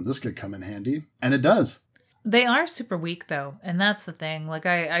 He's like, this could come in handy. And it does. They are super weak, though. And that's the thing. Like,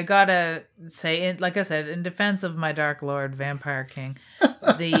 I gotta say, like I said, in defense of my Dark Lord Vampire King,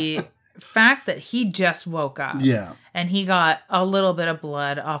 the fact that he just woke up. Yeah. And he got a little bit of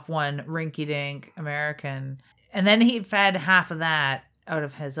blood off one rinky-dink American. And then he fed half of that out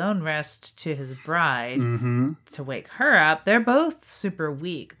of his own wrist to his bride to wake her up. They're both super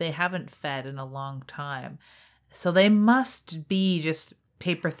weak. They haven't fed in a long time. So they must be just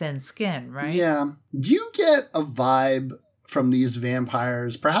paper-thin skin, right? Yeah. Do you get a vibe from these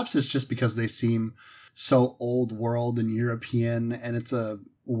vampires? Perhaps it's just because they seem so old world and European, and it's a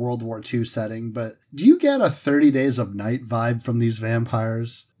World War II setting, but do you get a 30 Days of Night vibe from these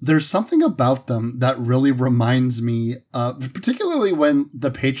vampires? There's something about them that really reminds me of, particularly when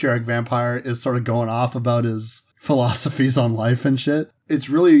the patriarch vampire is sort of going off about his philosophies on life and shit. It's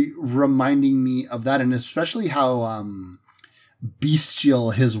really reminding me of that, and especially how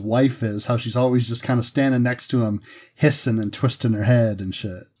bestial his wife is, how she's always just kind of standing next to him, hissing and twisting her head and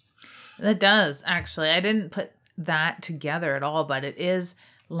shit. That does, actually. I didn't put that together at all, but it is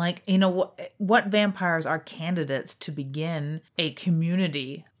like, what vampires are candidates to begin a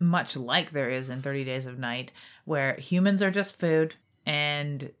community much like there is in 30 Days of Night, where humans are just food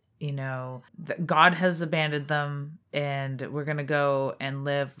and, God has abandoned them and we're going to go and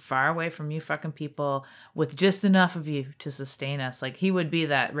live far away from you fucking people with just enough of you to sustain us. Like, he would be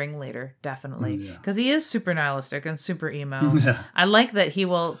that ringleader, definitely. Because he is super nihilistic and super emo. Yeah. I like that he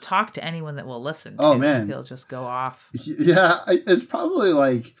will talk to anyone that will listen. Oh, man. He'll just go off. Yeah, it's probably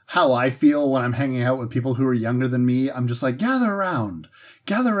like how I feel when I'm hanging out with people who are younger than me. I'm just like, gather around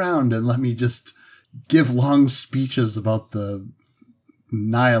and let me just give long speeches about the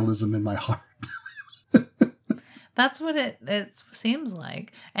nihilism in my heart. That's what it seems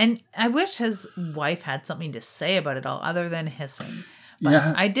like. And I wish his wife had something to say about it all other than hissing. But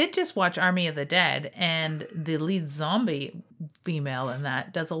yeah. I did just watch Army of the Dead, and the lead zombie female in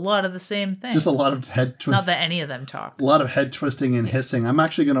that does a lot of the same thing. Just a lot of head twisting. Not that any of them talk. A lot of head twisting and hissing. I'm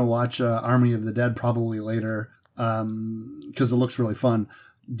actually going to watch Army of the Dead probably later because it looks really fun.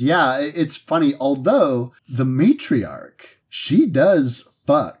 Yeah, it's funny. Although the matriarch, she does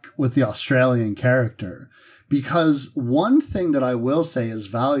fuck with the Australian character, because one thing that I will say is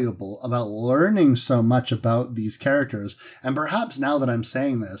valuable about learning so much about these characters, and perhaps now that I'm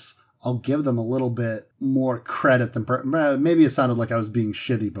saying this, I'll give them a little bit more credit than maybe it sounded like I was being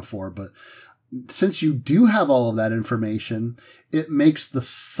shitty before, but since you do have all of that information, it makes the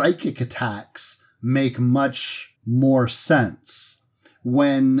psychic attacks make much more sense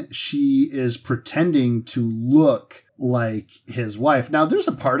when she is pretending to look like his wife. Now, there's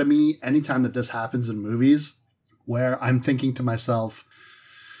a part of me, anytime that this happens in movies, where I'm thinking to myself,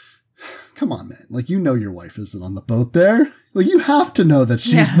 come on, man. Like, you know your wife isn't on the boat there. Like, you have to know that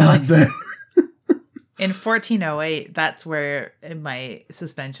she's not there. In 1408, that's where my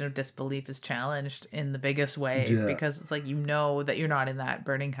suspension of disbelief is challenged in the biggest way, because it's like, you know that you're not in that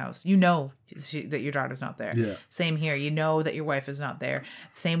burning house. You know that your daughter's not there. Yeah. Same here. You know that your wife is not there.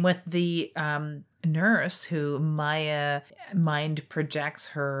 Same with the nurse who Maya mind projects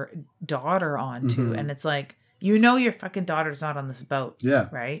her daughter onto. And it's like, you know your fucking daughter's not on this boat. Yeah.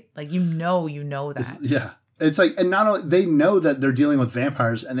 Right? Like, you know that. It's like, and not only, they know that they're dealing with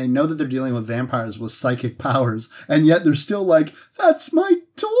vampires, and they know that they're dealing with vampires with psychic powers, and yet they're still like, that's my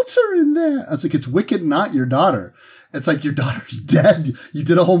daughter in there. It's like, it's Wicked, not your daughter. It's like, your daughter's dead. You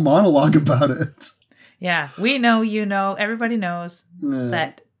did a whole monologue about it. Yeah, we know, you know, everybody knows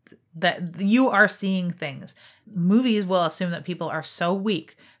that you are seeing things. Movies will assume that people are so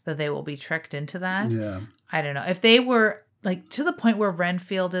weak that they will be tricked into that. Yeah. I don't know. If they were like to the point where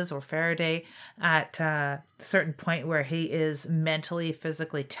Renfield is, or Faraday, at a certain point where he is mentally,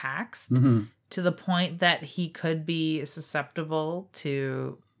 physically taxed, to the point that he could be susceptible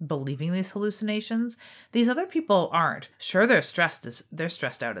to believing these hallucinations, these other people aren't. Sure, they're stressed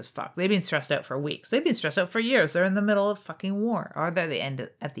out as fuck. They've been stressed out for weeks. They've been stressed out for years. They're in the middle of fucking war, or they're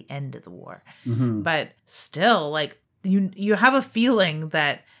at the end of the war. But still, like, you have a feeling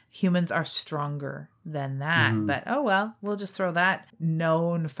that humans are stronger than that. But oh well, we'll just throw that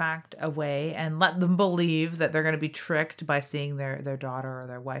known fact away and let them believe that they're going to be tricked by seeing their daughter or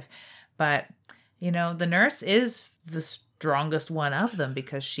their wife. But you know, the nurse is the strongest one of them,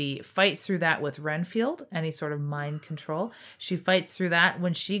 because she fights through that with Renfield, any sort of mind control. She fights through that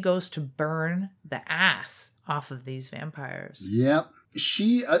when she goes to burn the ass off of these vampires. Yep.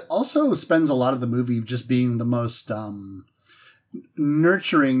 She also spends a lot of the movie just being the most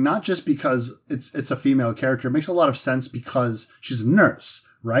nurturing, not just because it's a female character. It makes a lot of sense because she's a nurse,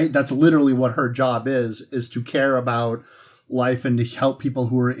 right? That's literally what her job is to care about life and to help people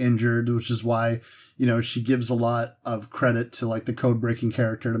who are injured, which is why, you know, she gives a lot of credit to like the code breaking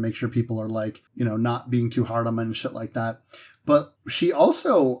character to make sure people are like, you know, not being too hard on them and shit like that. But she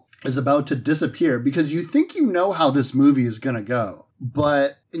also is about to disappear, because you think you know how this movie is going to go,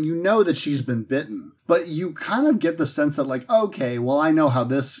 and you know that she's been bitten, but you kind of get the sense that like, okay, well, I know how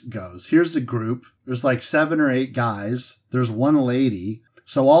this goes. Here's a group. There's like 7 or 8 guys. There's one lady.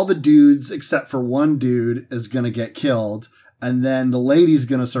 So all the dudes except for one dude is going to get killed. And then the lady's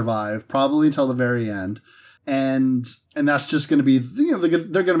going to survive probably until the very end. And that's just going to be, you know,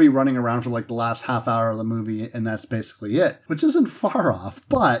 they're going to be running around for like the last half hour of the movie. And that's basically it, which isn't far off.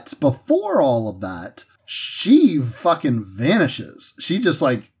 But before all of that, she fucking vanishes. She just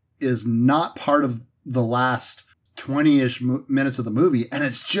like is not part of the last 20-ish minutes of the movie. And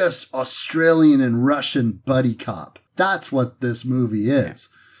it's just Australian and Russian buddy cop. That's what this movie is.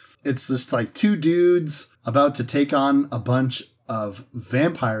 It's just like 2 dudes about to take on a bunch of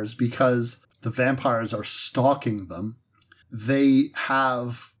vampires because the vampires are stalking them. They're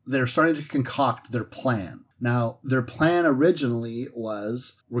starting to concoct their plan. Now, their plan originally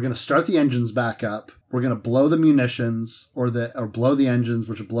was, we're going to start the engines back up. We're going to blow the munitions or blow the engines,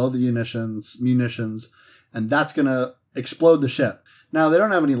 which will blow the munitions, and that's going to explode the ship. Now, they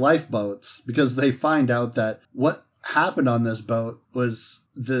don't have any lifeboats because they find out that what happened on this boat was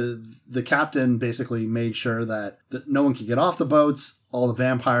the captain basically made sure that no one could get off the boats. All the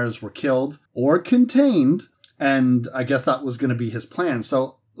vampires were killed or contained. And I guess that was going to be his plan.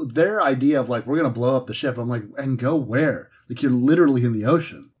 So their idea of like, we're going to blow up the ship. I'm like, and go where? Like, you're literally in the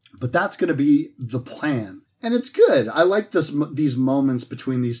ocean. But that's going to be the plan. And it's good. I like these moments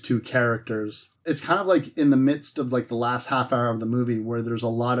between these 2 characters. It's kind of like in the midst of like the last half hour of the movie where there's a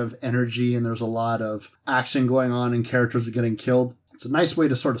lot of energy and there's a lot of action going on and characters are getting killed. It's a nice way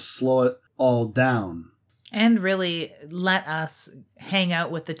to sort of slow it all down. And really let us hang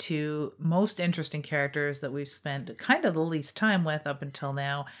out with the 2 most interesting characters that we've spent kind of the least time with up until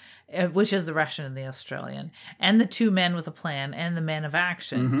now, which is the Russian and the Australian, and the 2 men with a plan and the man of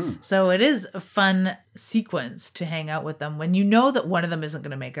action. So it is a fun sequence to hang out with them when you know that one of them isn't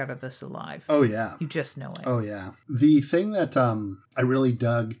going to make out of this alive. Oh, yeah. You just know it. Oh, yeah. The thing that I really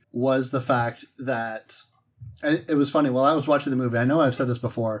dug was the fact that, and it was funny, while I was watching the movie, I know I've said this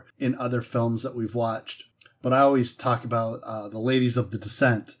before in other films that we've watched, but I always talk about the Ladies of the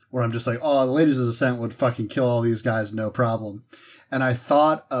Descent, where I'm just like, oh, the Ladies of the Descent would fucking kill all these guys, no problem. And I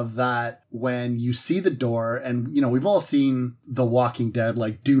thought of that when you see the door, and, you know, we've all seen The Walking Dead,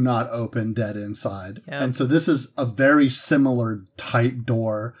 like, do not open, dead inside. Yep. And so this is a very similar type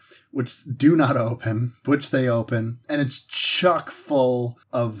door, which do not open, which they open. And it's chock full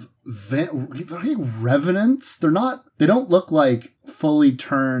of revenants. They don't look like fully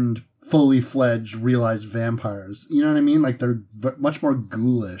turned, fully fledged, realized vampires. You know what I mean? Like, they're much more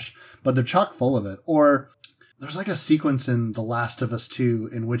ghoulish, but they're chock full of it. Or there's like a sequence in The Last of Us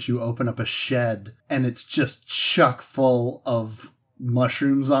 2 in which you open up a shed and it's just chock full of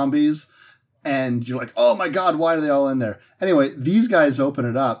mushroom zombies. And you're like, oh my God, why are they all in there? Anyway, these guys open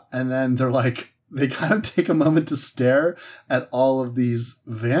it up and then they're like, they kind of take a moment to stare at all of these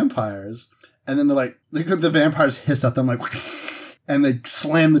vampires. And then they're like, the vampires hiss at them like, and they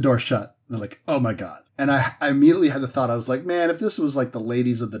slam the door shut. They're like, oh my God. And I immediately had the thought, I was like, man, if this was like the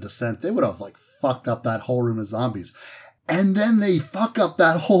ladies of the Descent, they would have like fucked up that whole room of zombies. And then they fuck up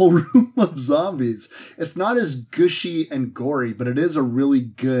that whole room of zombies. It's not as gushy and gory, but it is a really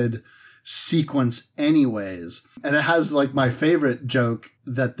good sequence anyways. And it has like my favorite joke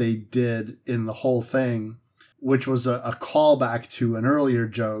that they did in the whole thing, which was a callback to an earlier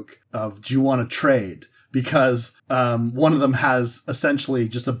joke of, do you want to trade? Because one of them has essentially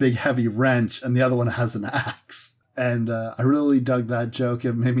just a big heavy wrench and the other one has an axe. And I really dug that joke.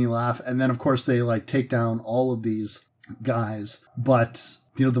 It made me laugh. And then, of course, they like take down all of these guys. But,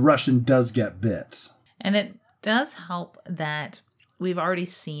 you know, the Russian does get bit. And it does help that we've already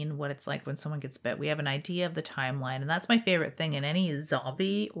seen what it's like when someone gets bit. We have an idea of the timeline. And that's my favorite thing in any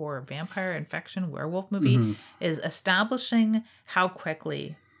zombie or vampire infection werewolf movie is establishing how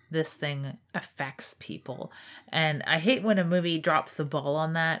quickly this thing affects people. And I hate when a movie drops the ball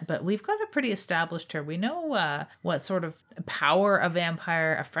on that, but we've got it pretty established here. We know what sort of power a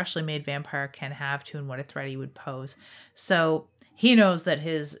vampire, a freshly made vampire, can have to and what a threat he would pose. So he knows that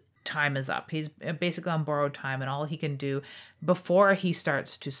his time is up. He's basically on borrowed time, and all he can do before he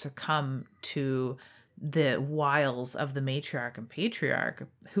starts to succumb to the wiles of the matriarch and patriarch,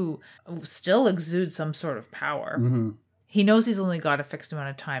 who still exude some sort of power. He knows he's only got a fixed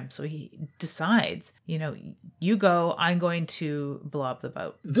amount of time, so he decides, you know, you go, I'm going to blow up the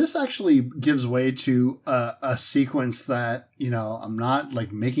boat. This actually gives way to a sequence that, you know, I'm not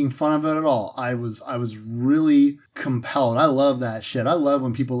like making fun of it at all. I was really compelled. I love that shit. I love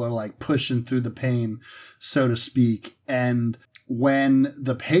when people are like pushing through the pain, so to speak. And when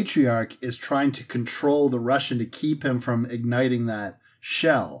the patriarch is trying to control the Russian to keep him from igniting that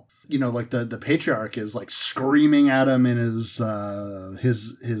shell, you know, like the patriarch is like screaming at him in his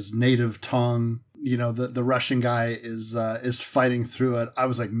native tongue. You know, the Russian guy is fighting through it. I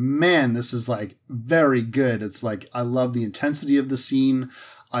was like, man, this is like very good. It's like, I love the intensity of the scene.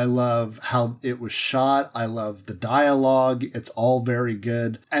 I love how it was shot. I love the dialogue. It's all very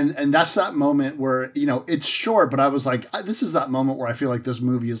good. And that's that moment where, you know, it's short, but I was like, this is that moment where I feel like this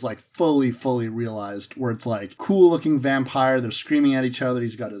movie is like fully realized, where it's like cool looking vampire. They're screaming at each other.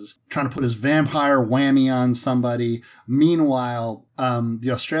 He's got trying to put his vampire whammy on somebody. Meanwhile,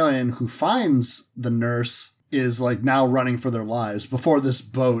 the Australian who finds the nurse is like now running for their lives before this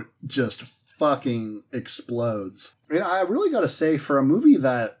boat just fucking explodes. I mean, I really got to say, for a movie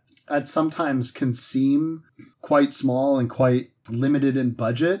that at sometimes can seem quite small and quite limited in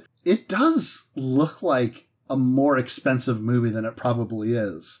budget, it does look like a more expensive movie than it probably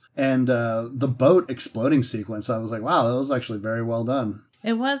is. And the boat exploding sequence, I was like, wow, that was actually very well done.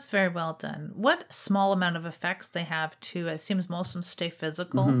 It was very well done. What small amount of effects they have too, it seems most of them stay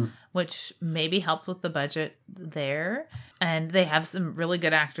physical, which maybe helped with the budget there. And they have some really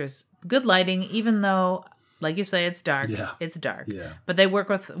good actors. Good lighting, even though, like you say, it's dark. Yeah. It's dark. Yeah. But they work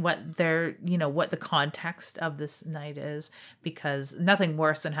with what the context of this night is, because nothing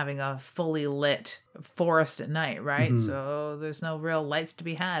worse than having a fully lit forest at night, right? So there's no real lights to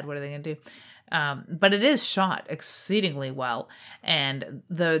be had. What are they going to do? But it is shot exceedingly well. And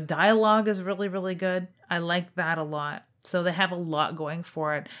the dialogue is really, really good. I like that a lot. So they have a lot going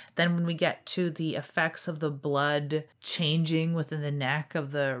for it. Then when we get to the effects of the blood changing within the neck of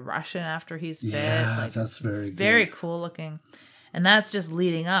the Russian after he's bit. Yeah, that's very good. Very cool looking. And that's just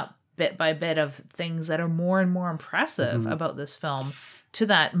leading up bit by bit of things that are more and more impressive about this film to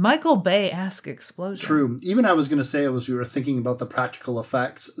that Michael Bay-esque explosion. True. Even I was going to say, as we were thinking about the practical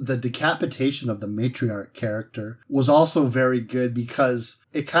effects, the decapitation of the matriarch character was also very good, because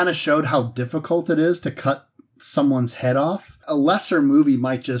it kind of showed how difficult it is to cut someone's head off. A lesser movie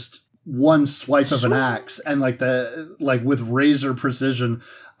might just one swipe of an axe and like with razor precision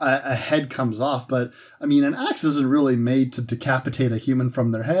a head comes off. But I mean, an axe isn't really made to decapitate a human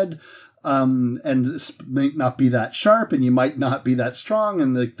from their head. And this might not be that sharp, and you might not be that strong,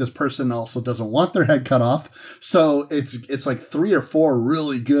 and this person also doesn't want their head cut off. So it's like 3 or 4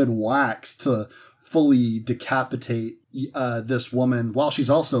 really good whacks to fully decapitate this woman while she's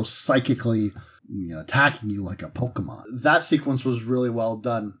also psychically attacking you like a Pokemon. That sequence was really well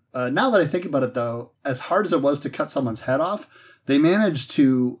done. Now that I think about it, though, as hard as it was to cut someone's head off, they managed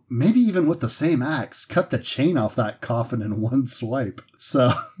to, maybe even with the same axe, cut the chain off that coffin in one swipe.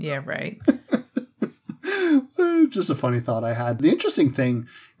 So Yeah, right. just a funny thought I had. The interesting thing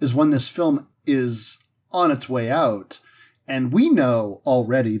is when this film is on its way out, and we know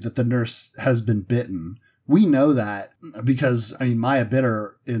already that the nurse has been bitten. We know that because, I mean, Maya bit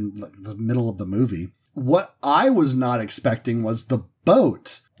her in the middle of the movie. What I was not expecting was the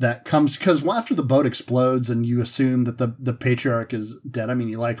boat that comes, because after the boat explodes and you assume that the patriarch is dead, I mean,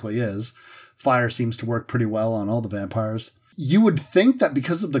 he likely is. Fire seems to work pretty well on all the vampires. You would think that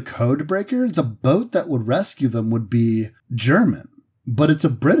because of the code breaker, the boat that would rescue them would be German, but it's a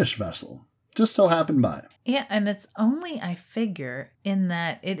British vessel. Just so happened by. Yeah, and it's only, I figure, in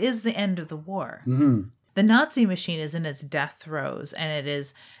that it is the end of the war. Mm-hmm. The Nazi machine is in its death throes, and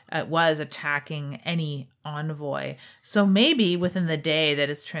it was attacking any envoy. So maybe within the day that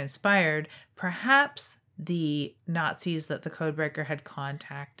has transpired, perhaps the Nazis that the codebreaker had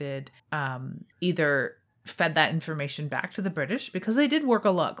contacted either fed that information back to the British, because they did work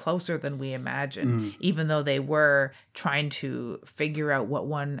a lot closer than we imagined, even though they were trying to figure out what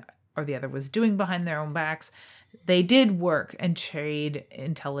one or the other was doing behind their own backs. They did work and trade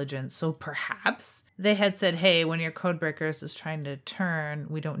intelligence. So perhaps they had said, hey, when your codebreakers is trying to turn,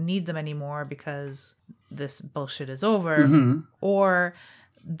 we don't need them anymore because this bullshit is over. Mm-hmm. Or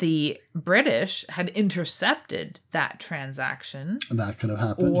the British had intercepted that transaction. That could have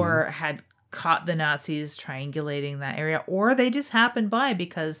happened. Or had caught the Nazis triangulating that area. Or they just happened by,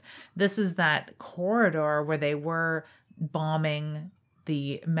 because this is that corridor where they were bombing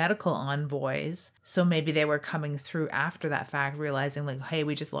the medical envoys. So maybe they were coming through after that fact, realizing like, hey,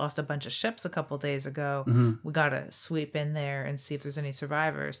 we just lost a bunch of ships a couple days ago. Mm-hmm. We got to sweep in there and see if there's any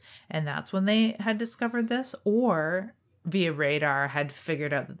survivors. And that's when they had discovered this, or via radar had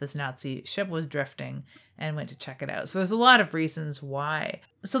figured out that this Nazi ship was drifting and went to check it out. So there's a lot of reasons why.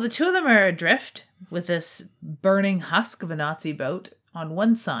 So the two of them are adrift with this burning husk of a Nazi boat on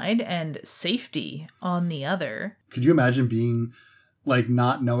one side and safety on the other. Could you imagine being like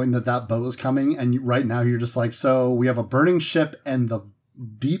not knowing that boat was coming, and right now you're just like, so we have a burning ship and the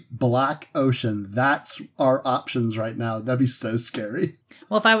deep black ocean. That's our options right now. That'd be so scary.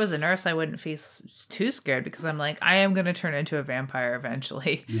 Well, if I was a nurse, I wouldn't feel too scared, because I'm like, I am going to turn into a vampire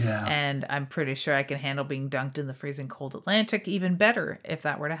eventually. Yeah. And I'm pretty sure I can handle being dunked in the freezing cold Atlantic even better if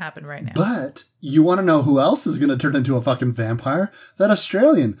that were to happen right now. But you want to know who else is going to turn into a fucking vampire? That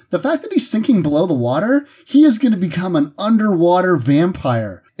Australian. The fact that he's sinking below the water, he is going to become an underwater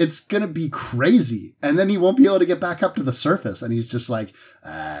vampire. It's going to be crazy. And then he won't be able to get back up to the surface. And he's just like,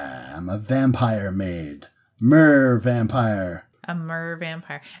 I'm a vampire maid. Mer vampire. A mer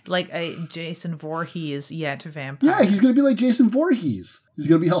vampire. Like a Jason Voorhees yet vampire. Yeah, he's going to be like Jason Voorhees. He's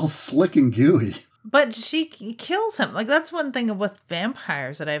going to be all slick and gooey. But she kills him. Like, that's one thing with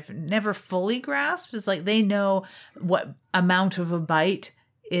vampires that I've never fully grasped, is like they know what amount of a bite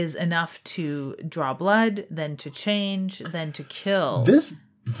is enough to draw blood, then to change, then to kill. This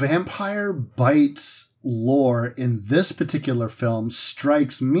vampire bites lore in this particular film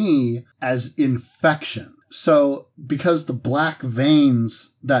strikes me as infection. So because the black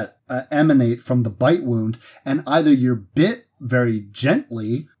veins that emanate from the bite wound, and either you're bit very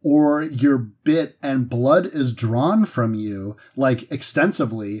gently or you're bit and blood is drawn from you like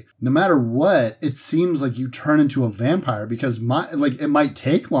extensively, no matter what, it seems like you turn into a vampire, because it might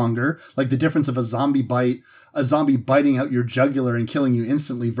take longer, like the difference of a zombie biting out your jugular and killing you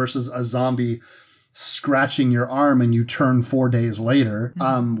instantly versus a zombie scratching your arm and you turn 4 days later.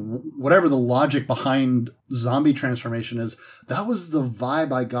 Whatever the logic behind zombie transformation is, that was the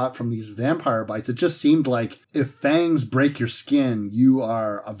vibe I got from these vampire bites. It just seemed like if fangs break your skin, you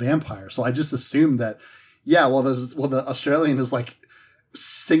are a vampire. So I just assumed that, the Australian is like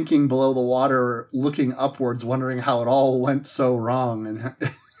sinking below the water, looking upwards, wondering how it all went so wrong, and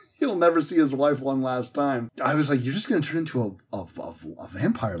he'll never see his wife one last time. I was like, you're just going to turn into a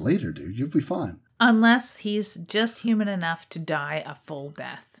vampire later, dude. You'll be fine. Unless he's just human enough to die a full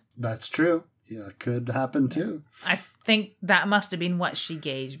death. That's true. Yeah, it could happen too. I think that must have been what she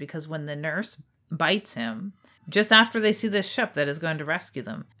gauged, because when the nurse bites him, just after they see this ship that is going to rescue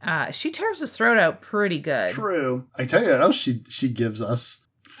them, she tears his throat out pretty good. True. I tell you what else she gives us.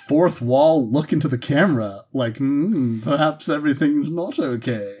 fourth wall look into the camera, like, perhaps everything's not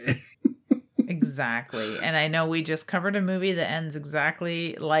okay. Exactly. And I know we just covered a movie that ends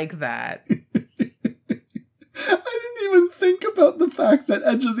exactly like that. I didn't even think about the fact that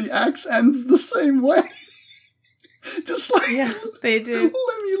Edge of the Axe ends the same way. Just like, Yeah, they do.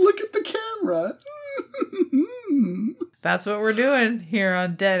 Let me look at the camera. That's what we're doing here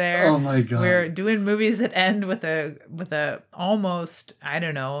on Dead Air. Oh my God. We're doing movies that end with a almost, I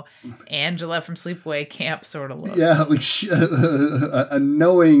don't know, Angela from Sleepaway Camp sort of look. Yeah, like a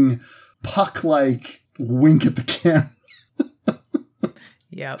knowing Puck-like wink at the camera.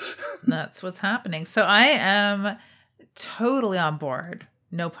 Yep, that's what's happening. So I am totally on board,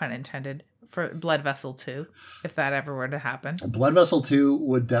 no pun intended, for Blood Vessel 2, if that ever were to happen. Blood Vessel 2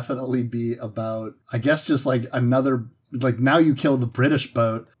 would definitely be about, I guess, just like another, like, now you kill the British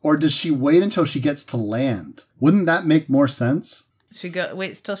boat, or does she wait until she gets to land? Wouldn't that make more sense?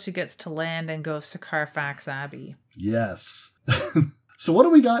 Waits till she gets to land and goes to Carfax Abbey. Yes. So what do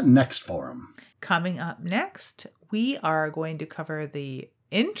we got next for him? Coming up next, we are going to cover the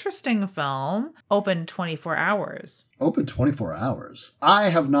interesting film, Open 24 Hours. Open 24 Hours. I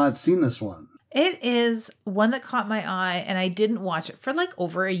have not seen this one. It is one that caught my eye, and I didn't watch it for like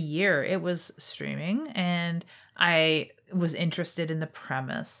over a year. It was streaming, and I was interested in the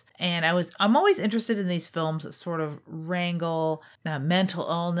premise. And I'm always interested in these films that sort of wrangle mental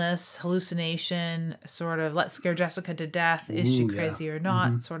illness, hallucination, sort of let's scare Jessica to death. Is she crazy or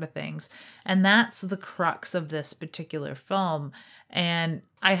not? Sort of things. And that's the crux of this particular film. And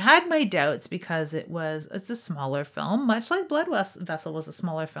I had my doubts because it's a smaller film, much like Blood Vessel was a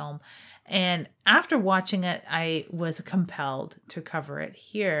smaller film. And after watching it, I was compelled to cover it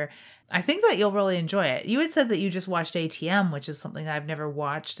here. I think that you'll really enjoy it. You had said that you just watched ATM, which is something I've never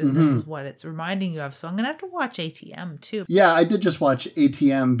watched, and this is what it's reminding you of. So I'm going to have to watch ATM too. Yeah, I did just watch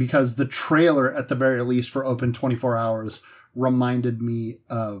ATM because the trailer, at the very least, for Open 24 Hours reminded me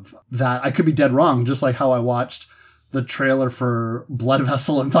of that. I could be dead wrong, just like how I watched the trailer for Blood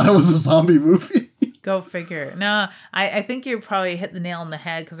Vessel and thought it was a zombie movie. Go figure. No, I think you probably hit the nail on the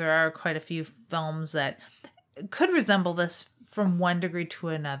head because there are quite a few films that could resemble this from one degree to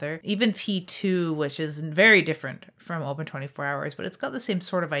another. Even P2, which is very different from Open 24 Hours, but it's got the same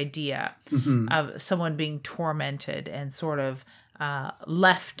sort of idea of someone being tormented and sort of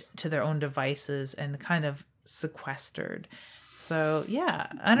left to their own devices and kind of sequestered. So,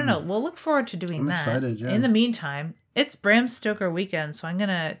 yeah, I don't know. We'll look forward to doing that. Excited, yeah. In the meantime, it's Bram Stoker weekend, so I'm going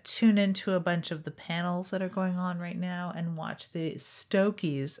to tune into a bunch of the panels that are going on right now and watch the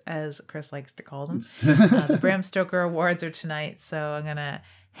Stokies, as Chris likes to call them. The Bram Stoker Awards are tonight, so I'm going to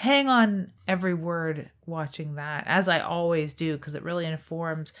hang on every word watching that, as I always do, because it really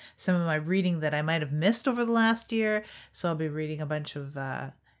informs some of my reading that I might have missed over the last year. So I'll be reading a bunch of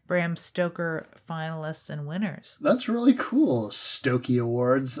Bram Stoker finalists and winners. That's really cool. Stokey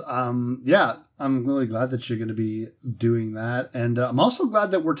Awards. Yeah, I'm really glad that you're going to be doing that. And I'm also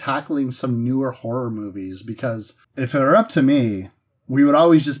glad that we're tackling some newer horror movies, because if it were up to me, we would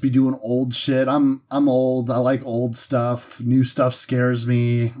always just be doing old shit. I'm old. I like old stuff. New stuff scares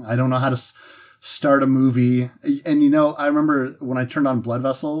me. I don't know how to start a movie. And, you know, I remember when I turned on Blood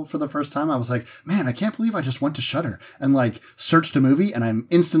Vessel for the first time, I was like, man, I can't believe I just went to Shudder and like searched a movie and I'm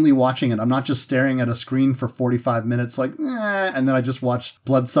instantly watching it. I'm not just staring at a screen for 45 minutes like, and then I just watch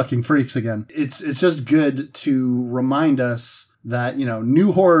Blood-Sucking Freaks again. It's just good to remind us that, you know,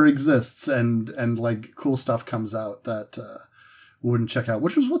 new horror exists and like cool stuff comes out that wouldn't check out,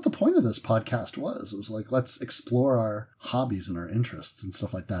 which was what the point of this podcast was. It was like, let's explore our hobbies and our interests and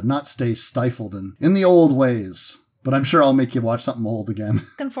stuff like that, not stay stifled in the old ways. But I'm sure I'll make you watch something old again.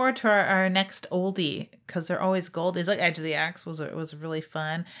 Looking forward to our next oldie, because they're always goldies. Like Edge of the Axe was really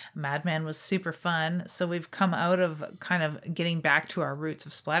fun. Madman was super fun. So we've come out of kind of getting back to our roots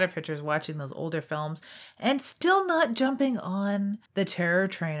of splatter pictures, watching those older films, and still not jumping on the terror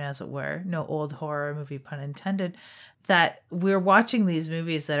train, as it were. No old horror movie, pun intended. That we're watching these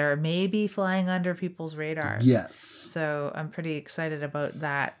movies that are maybe flying under people's radars. Yes. So I'm pretty excited about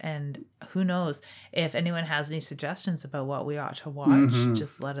that. And who knows, if anyone has any suggestions about what we ought to watch,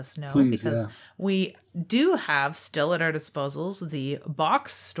 just let us know. Please, because we do have still at our disposals the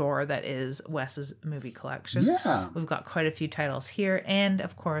box store that is Wes's movie collection. Yeah. We've got quite a few titles here. And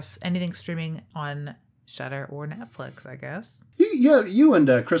of course, anything streaming on Shudder or Netflix, I guess. You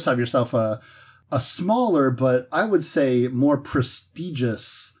and Chris have yourself a smaller, but I would say more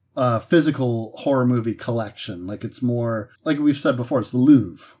prestigious physical horror movie collection. Like it's more, like we've said before, it's the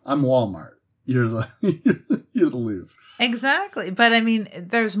Louvre. I'm Walmart. you're the Louvre. Exactly. But I mean,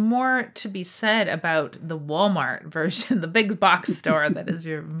 there's more to be said about the Walmart version, the big box store that is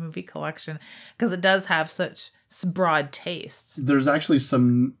your movie collection, because it does have such broad tastes. There's actually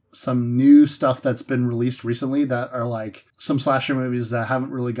some new stuff that's been released recently that are like some slasher movies that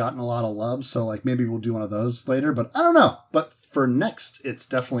haven't really gotten a lot of love. So like maybe we'll do one of those later, but I don't know. But for next, it's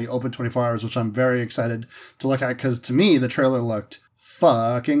definitely open 24 hours, which I'm very excited to look at because to me, the trailer looked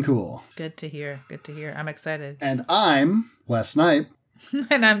fucking cool. Good to hear. Good to hear. I'm excited. And I'm Wes Knight.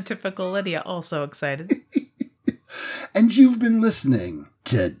 And I'm typical Lydia, also excited. And you've been listening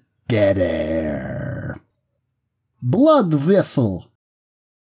to Dead Air. Blood Vessel.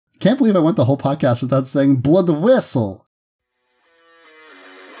 Can't believe I went the whole podcast without saying blood vessel.